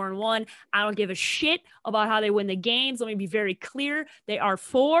Bears are 4-1. I don't give a shit about how they win the games. Let me be very clear. They are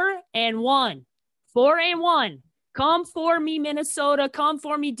 4-1. 4-1. Come for me, Minnesota. Come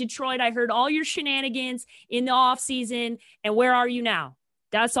for me, Detroit. I heard all your shenanigans in the offseason. And where are you now?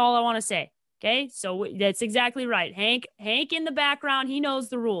 That's all I want to say. Okay, so that's exactly right. Hank in the background, he knows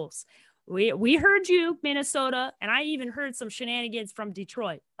the rules. We heard you, Minnesota, and I even heard some shenanigans from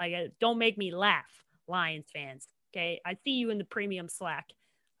Detroit. Like, don't make me laugh, Lions fans. Okay, I see you in the premium Slack.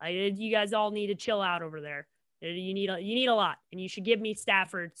 You guys all need to chill out over there. You need a lot, and you should give me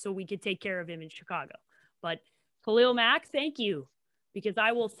Stafford so we could take care of him in Chicago. But Khalil Mack, thank you, because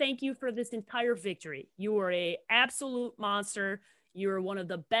I will thank you for this entire victory. You were an absolute monster. You were one of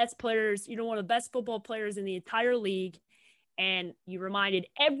the best players. You're one of the best football players in the entire league. And you reminded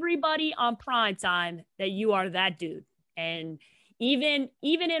everybody on primetime that you are that dude. And even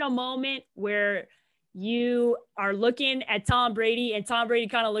in a moment where you are looking at Tom Brady and Tom Brady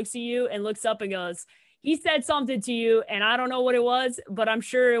kind of looks at you and looks up and goes, he said something to you, and I don't know what it was, but I'm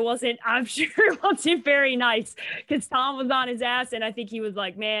sure it wasn't very nice, because Tom was on his ass, and I think he was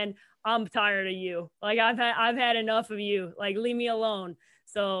like, man, I'm tired of you. Like, I've had enough of you. Like, leave me alone.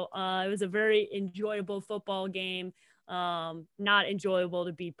 So it was a very enjoyable football game. Not enjoyable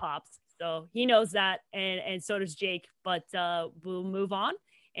to beat Pops. So he knows that, and so does Jake, but we'll move on,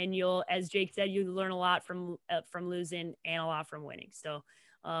 and you'll, as Jake said, you learn a lot from losing and a lot from winning. So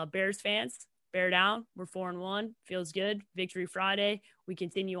Bears fans, bear down. We're 4-1. Feels good. Victory Friday. We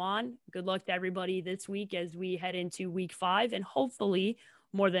continue on. Good luck to everybody this week as we head into week 5, and hopefully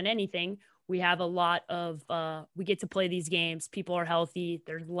more than anything, we have a lot of we get to play these games. People are healthy.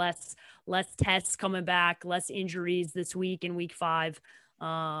 There's less tests coming back, less injuries this week in week 5,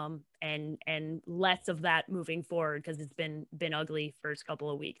 and less of that moving forward, because it's been ugly first couple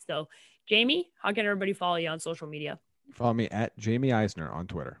of weeks. So, Jamie, how can everybody follow you on social media? Follow me at Jamie Eisner on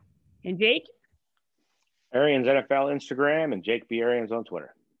Twitter. And Jake? Arians NFL Instagram, and Jake B. Arians on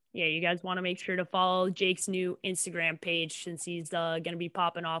Twitter. Yeah, you guys want to make sure to follow Jake's new Instagram page, since he's going to be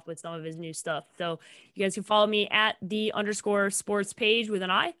popping off with some of his new stuff. So you guys can follow me at _sports page with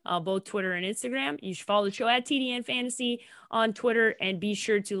an I, both Twitter and Instagram. You should follow the show at TDN Fantasy on Twitter, and be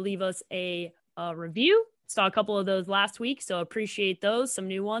sure to leave us a review. Saw a couple of those last week, so appreciate those. Some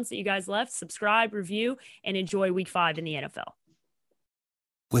new ones that you guys left. Subscribe, review, and enjoy week 5 in the NFL.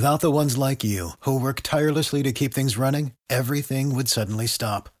 Without the ones like you, who work tirelessly to keep things running, everything would suddenly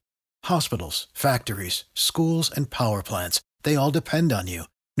stop. Hospitals, factories, schools, and power plants, they all depend on you.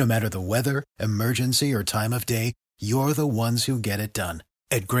 No matter the weather, emergency, or time of day, you're the ones who get it done.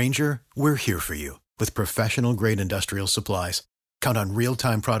 At Grainger, we're here for you with professional-grade industrial supplies. Count on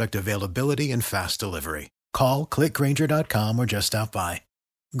real-time product availability and fast delivery. Call, click Grainger.com, or just stop by.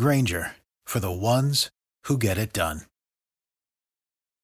 Grainger, for the ones who get it done.